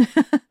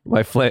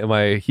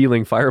my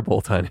healing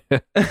firebolt on you.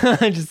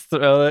 Just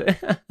throw it.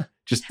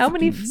 Just How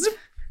many?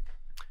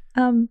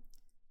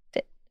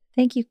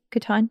 Thank you,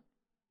 Catan.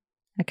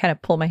 I kind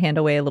of pull my hand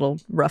away a little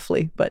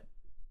roughly, but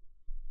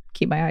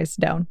keep my eyes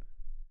down.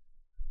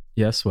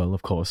 Yes, well,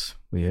 of course.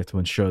 We have to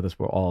ensure that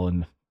we're all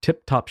in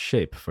tip-top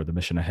shape for the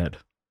mission ahead.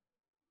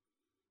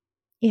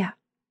 Yeah,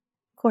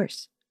 of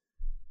course.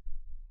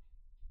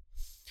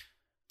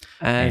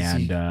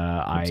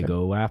 I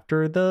go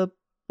after the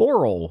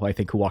Boral, I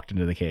think, who walked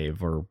into the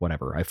cave or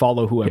whatever. I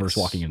follow whoever's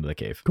walking into the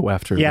cave. Go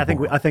after. Yeah,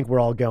 the I think we're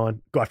all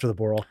going. Go after the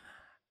Boral.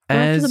 Go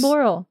after the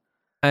Boral.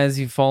 As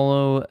you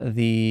follow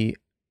the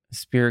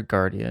spirit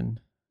guardian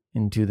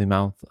into the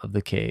mouth of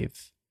the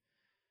cave,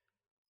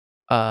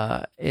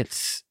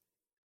 it's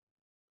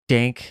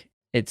dank.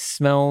 It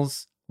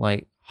smells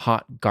like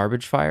hot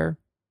garbage fire.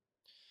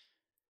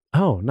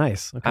 Oh,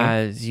 nice. Okay.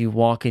 As you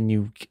walk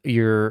in,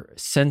 your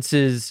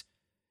senses,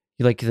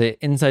 like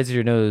the insides of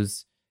your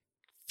nose,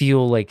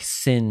 feel like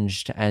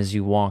singed as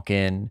you walk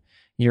in.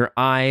 Your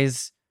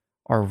eyes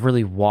are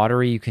really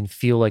watery. You can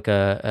feel like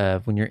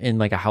when you're in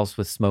like a house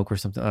with smoke or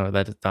something. Oh,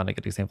 that's not a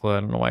good example. I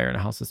don't know why you're in a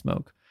house with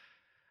smoke.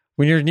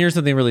 When you're near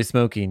something really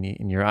smoky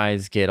and your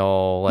eyes get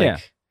all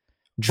like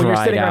dried when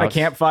you're sitting out. around a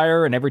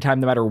campfire and every time,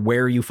 no matter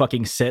where you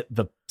fucking sit,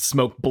 the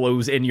smoke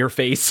blows in your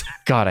face.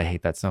 God, I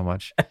hate that so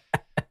much.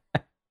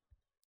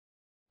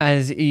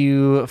 As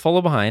you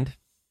follow behind,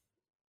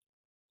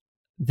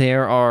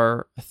 there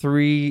are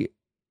 3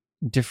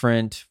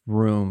 different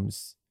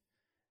rooms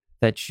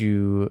that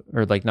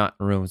or like not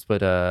rooms,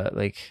 but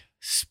like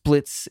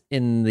splits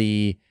in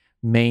the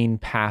main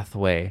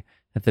pathway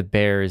that the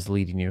bear is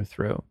leading you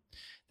through.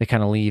 They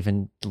kind of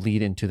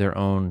lead into their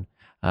own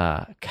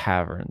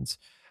caverns.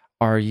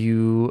 Are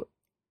you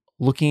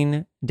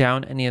looking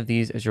down any of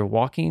these as you're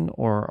walking,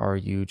 or are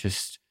you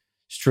just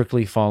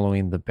strictly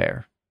following the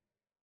bear?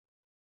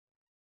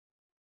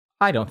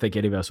 I don't think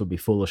any of us would be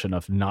foolish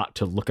enough not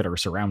to look at our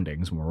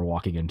surroundings when we're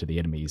walking into the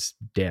enemy's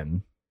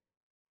den.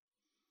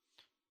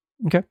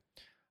 Okay.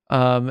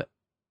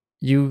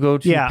 You go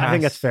to I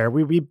think that's fair.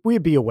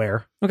 We'd be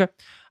aware. Okay.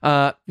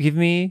 Give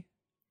me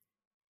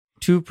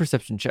 2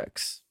 perception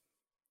checks.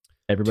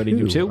 Everybody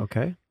do 2?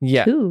 Okay.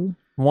 Yeah. 2.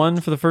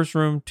 1 for the first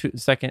room, 2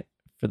 second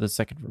for the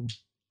second room.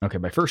 Okay,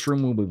 my first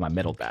room will be my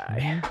middle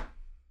die.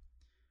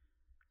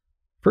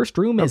 First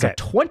room is a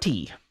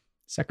 20.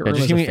 Second room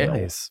just is give a me fail.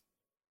 Nice.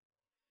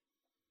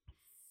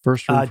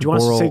 First room. Do you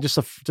want us to say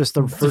just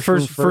the first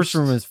room first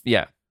room is Okay,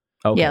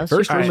 Yeah, let's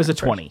first do room first. is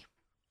a 20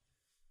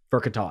 for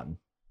Catan.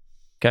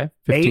 okay.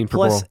 15 8 for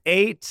plus Boral.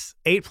 8.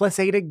 8 plus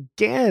 8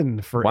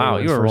 again for Wow,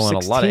 Aaron you were for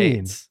rolling 16. a lot of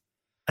 8s.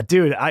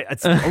 Dude,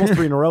 it's almost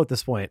 3 in a row at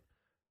this point.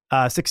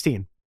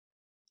 16.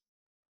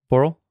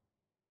 Boral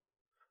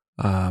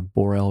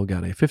Borel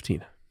got a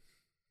 15.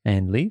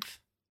 and Leaf.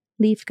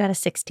 Leaf got a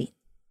 16.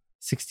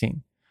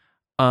 16.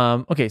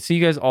 Okay, so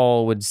you guys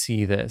all would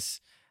see this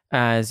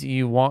as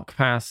you walk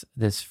past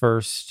this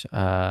first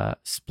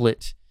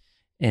split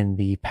in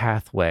the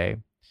pathway.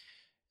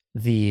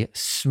 The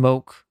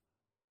smoke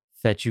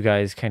that you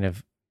guys kind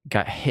of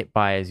got hit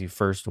by as you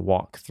first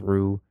walk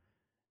through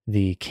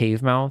the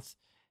cave mouth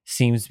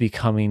seems to be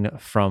coming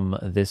from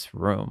this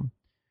room.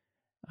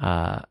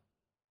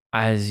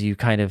 As you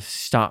kind of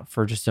stop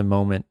for just a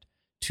moment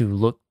to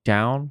look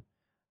down,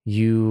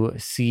 you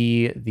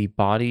see the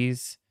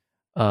bodies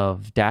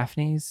of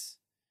Daphne's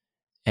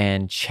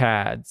and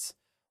Chad's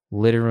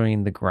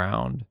littering the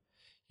ground.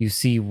 You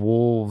see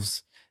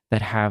wolves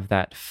that have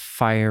that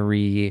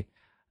fiery,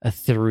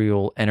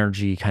 ethereal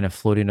energy kind of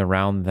floating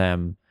around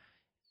them,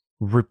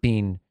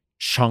 ripping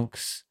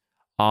chunks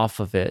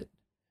off of it.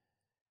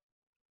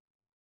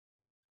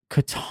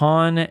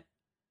 Catan,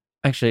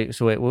 actually,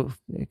 so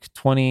wait,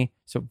 20.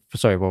 So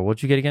sorry,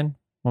 what'd you get again?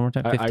 One more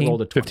time. 15? I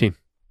rolled a 20.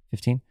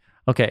 15.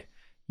 Okay.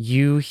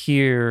 You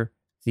hear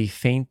the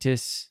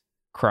faintest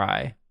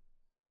cry.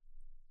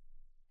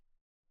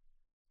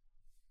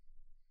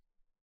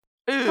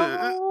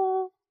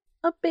 Oh,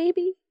 a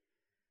baby.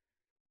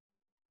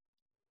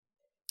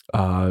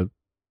 I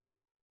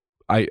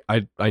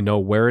know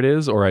where it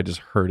is, or I just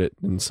heard it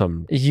in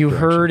some. You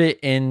direction. heard it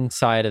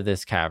inside of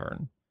this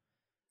cavern.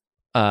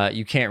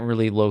 You can't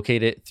really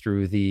locate it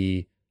through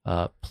the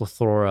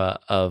plethora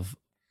of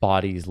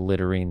bodies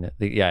littering.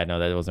 Yeah, no,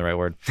 that wasn't the right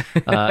word.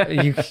 No,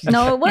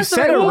 it was You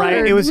the said it right right.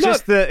 word. It was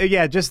just the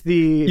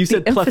You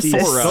said emphasis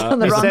plethora. on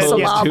the You wrong said-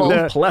 syllable.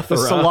 the Plethora.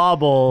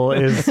 syllable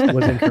was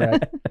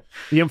incorrect.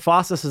 The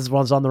emphasis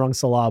was on the wrong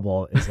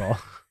syllable. Is all.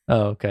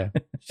 Oh, okay.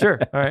 Sure.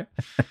 All right.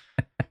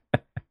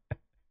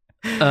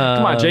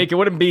 Come on, Jake. It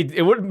wouldn't be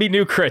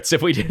new crits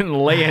if we didn't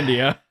land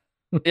you.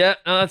 Yeah,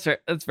 no, that's fair.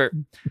 That's fair.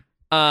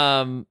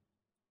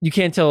 You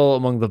can't tell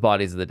among the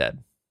bodies of the dead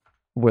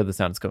where the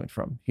sound is coming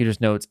from. You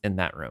just know it's in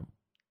that room,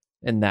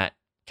 in that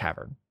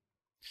cavern.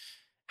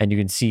 And you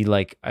can see,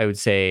 like, I would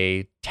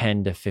say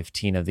 10 to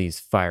 15 of these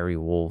fiery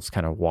wolves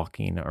kind of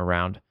walking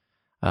around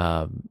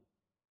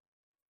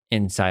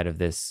inside of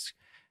this,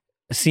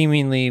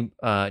 seemingly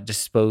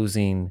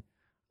disposing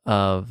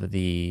of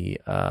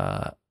the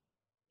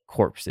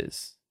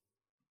corpses.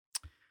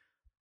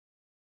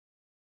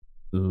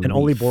 And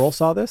only Boral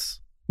saw this.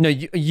 No,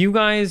 you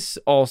guys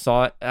all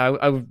saw it.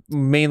 I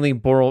mainly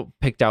Boral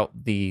picked out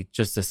the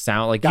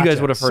sound. Like, you guys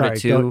Gotcha. would have heard Sorry, it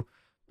too, go-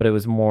 but it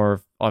was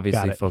more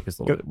obviously Got it. focused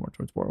a little Go- bit more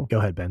towards Boral. Go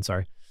ahead, Ben.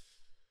 Sorry.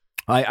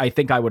 I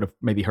think I would have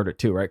maybe heard it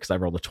too, right? Because I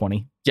rolled a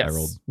 20. Yes. I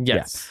rolled,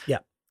 Yes. Yeah.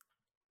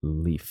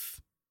 Leaf.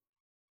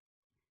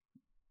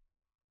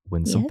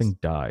 When Yes? something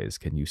dies,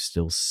 can you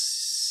still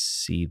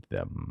see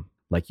them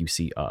like you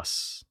see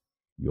us?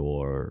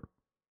 Your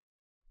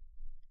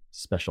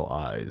special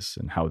eyes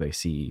and how they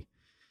see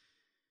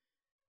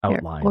Their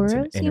outlines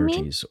auras, and you mean?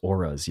 energies.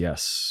 Auras,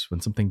 yes.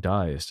 When something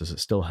dies, does it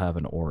still have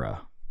an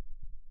aura?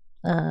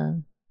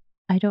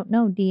 I don't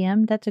know,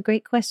 DM. That's a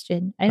great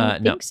question. I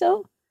don't No. think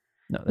so.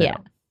 No, they Yeah.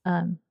 don't.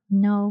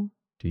 No,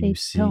 Do They you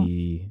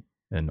see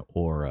an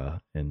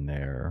aura in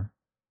there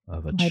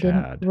of a I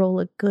Chad? didn't roll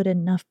a good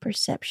enough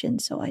perception,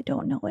 so I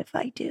don't know if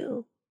I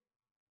do.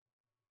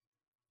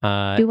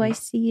 Do I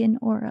see an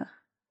aura?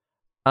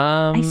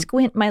 I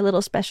squint my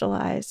little special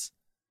eyes.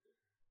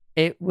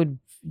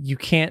 You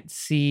can't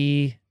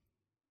see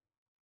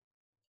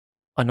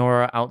an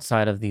aura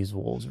outside of these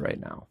wolves right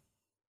now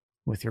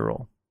with your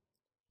roll.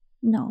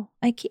 No,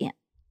 I can't.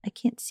 I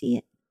can't see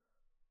it.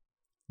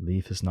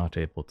 Leaf is not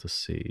able to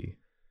see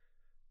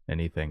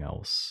anything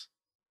else.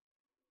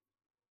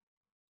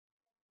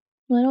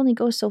 Well, it only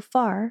goes so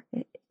far.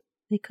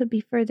 They could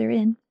be further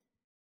in.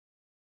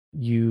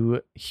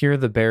 You hear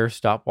the bear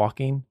stop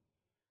walking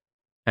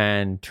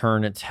and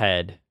turn its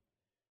head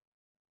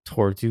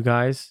towards you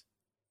guys.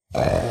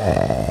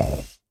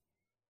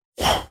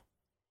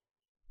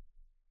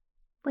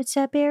 What's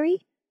that, Barry?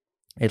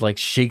 It like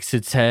shakes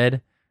its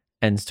head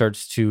and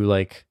starts to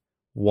like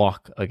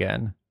walk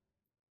again.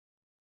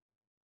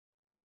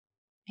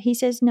 He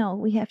says no.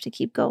 We have to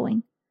keep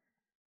going.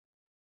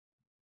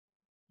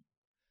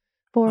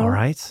 Boral, All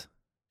right.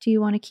 do you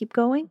want to keep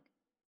going?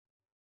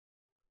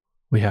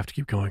 We have to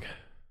keep going.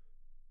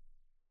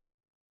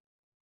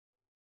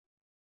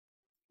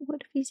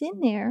 What if he's in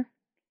there?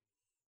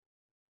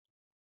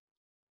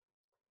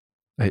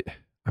 I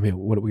mean,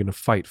 what are we going to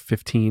fight?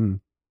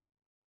 15,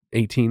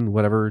 18,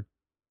 whatever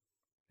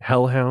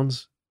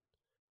hellhounds?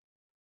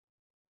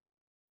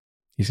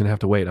 He's going to have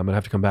to wait. I'm going to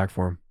have to come back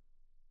for him.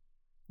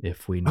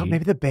 If we need, Well,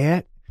 maybe the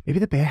bear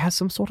has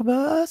some sort of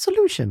a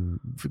solution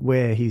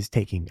where he's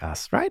taking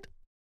us, right?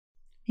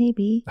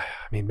 Maybe. I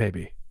mean,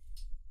 maybe.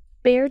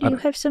 Bear, do you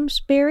have some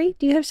Barry?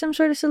 Do you have some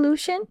sort of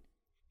solution?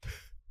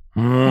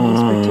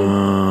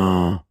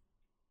 I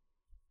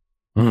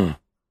whisper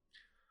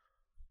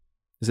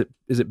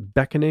Is it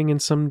beckoning in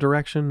some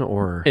direction,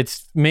 or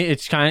It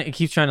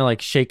keeps trying to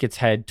like shake its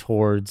head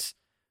towards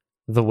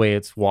the way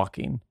it's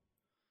walking,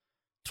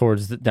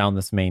 towards down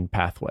this main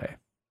pathway.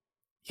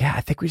 Yeah,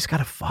 I think we just got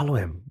to follow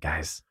him,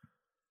 guys.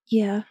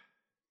 Yeah.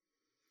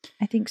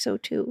 I think so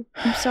too.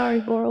 I'm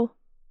sorry, Boral.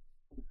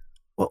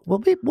 Well,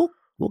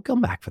 we'll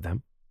come back for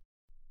them.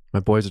 my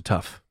boys are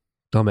tough.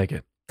 They'll make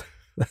it.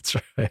 That's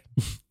right.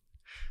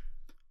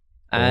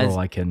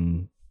 I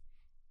can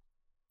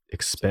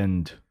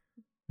expend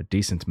a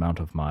decent amount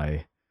of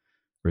my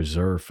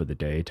reserve for the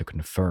day to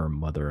confirm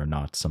whether or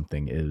not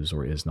something is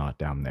or is not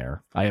down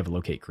there. I have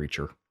locate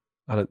creature.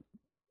 I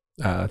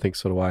think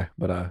so do I.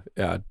 But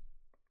yeah,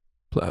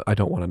 I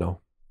don't want to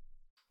know.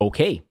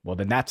 Okay, well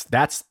then that's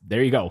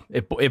there you go.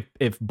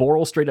 If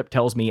Boral straight up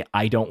tells me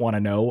I don't want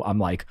to know, I'm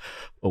like,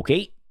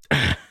 okay,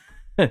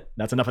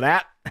 that's enough of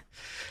that.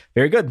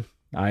 Very good.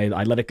 I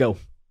let it go.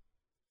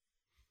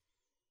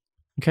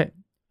 Okay.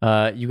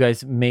 You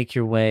guys make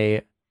your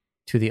way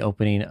to the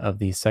opening of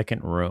the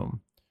second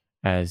room.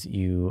 As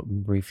you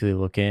briefly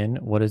look in,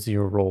 what is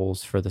your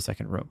rolls for the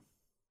second room?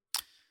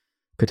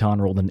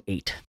 Catan rolled an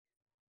 8.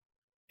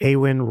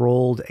 Awen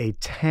rolled a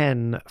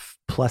 10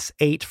 plus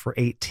 8 for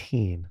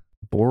 18.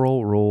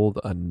 Boral rolled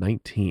a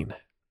 19.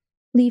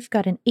 Leaf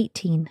got an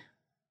 18.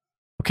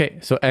 Okay,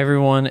 so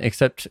everyone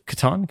except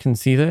Catan can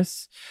see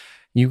this.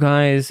 You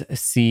guys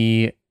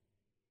see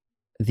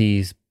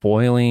these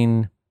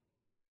boiling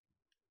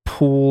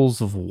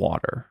pools of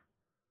water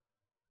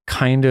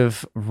kind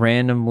of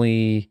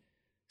randomly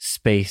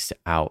spaced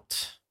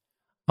out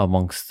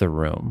amongst the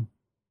room.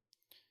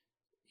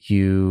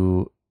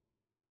 You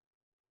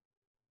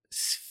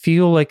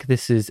feel like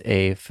this is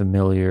a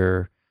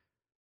familiar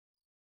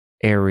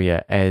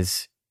area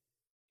as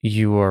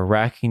you are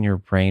racking your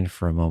brain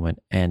for a moment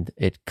and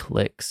it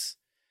clicks.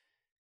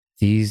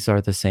 These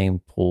are the same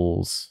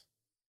pools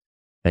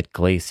that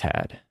Glace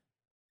had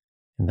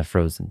in the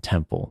Frozen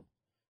Temple.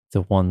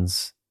 The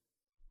ones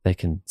that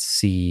can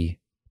see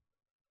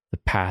the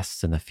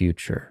past and the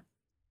future.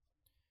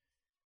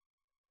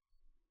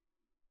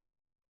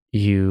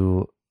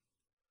 You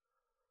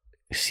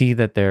see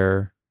that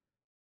there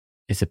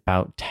is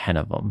about 10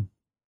 of them.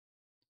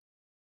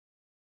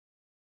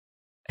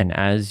 And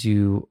as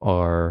you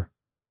are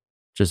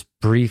just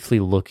briefly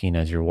looking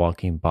as you're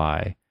walking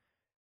by,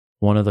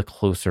 one of the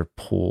closer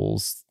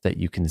pools that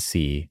you can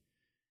see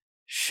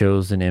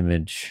shows an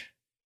image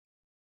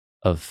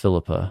of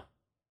Philippa.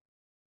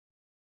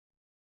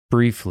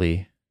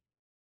 Briefly,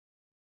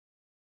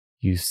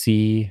 you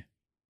see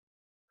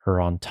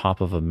her on top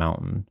of a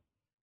mountain,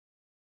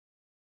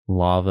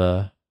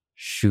 lava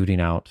shooting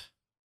out,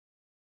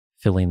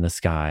 filling the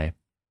sky,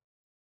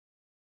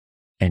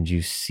 and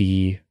you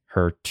see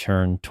her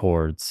turn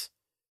towards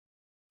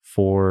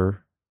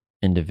 4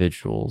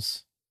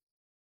 individuals.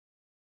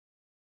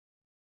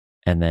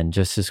 And then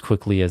just as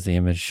quickly as the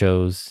image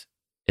shows,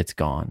 it's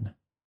gone.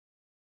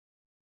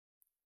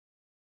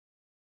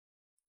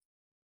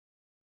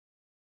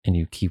 And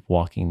you keep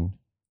walking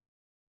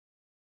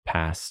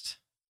past,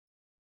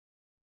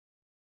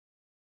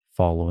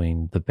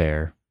 following the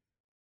bear.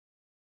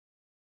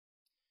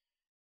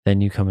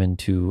 Then you come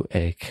into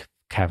a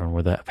cavern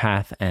where the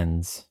path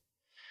ends.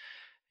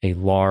 A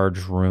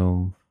large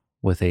room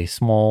with a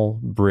small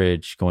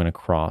bridge going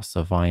across,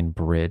 a vine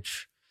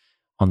bridge.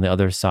 On the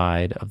other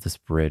side of this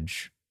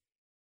bridge,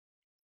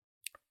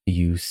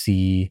 you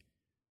see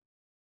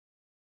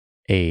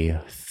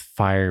a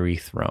fiery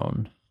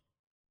throne.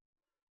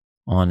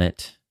 On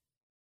it,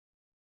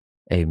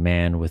 a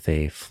man with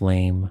a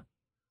flame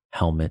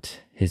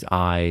helmet, his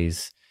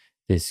eyes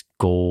this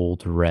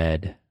gold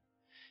red,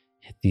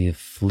 the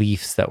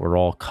leaves that were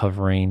all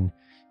covering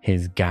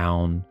his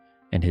gown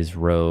and his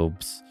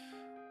robes,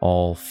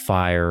 all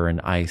fire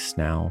and ice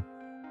now.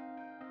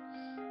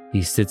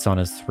 He sits on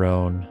his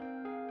throne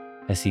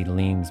as he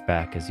leans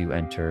back as you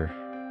enter.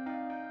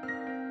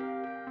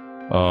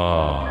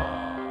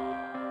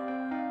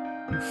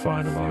 You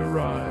finally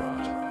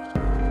arrived.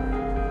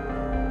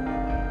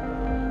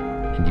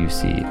 And you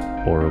see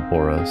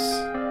Ouroboros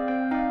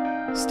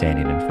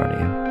standing in front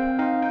of you.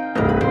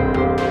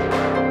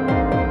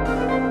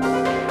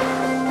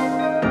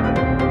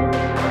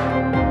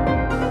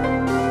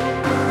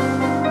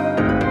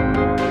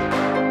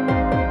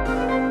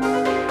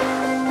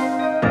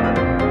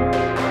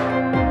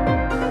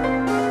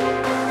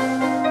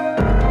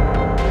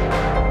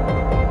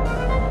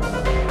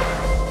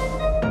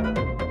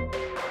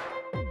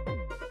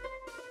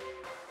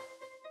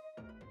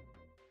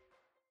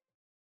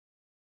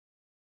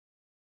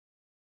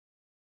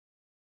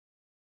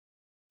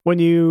 When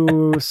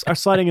you are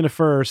sliding into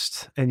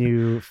first and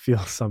you feel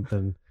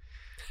something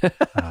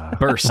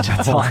Burst.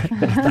 That's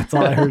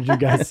all I heard you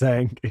guys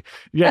saying.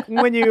 Yeah,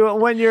 when you.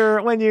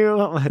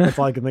 That's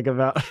all I can think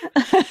about.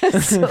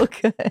 So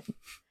good.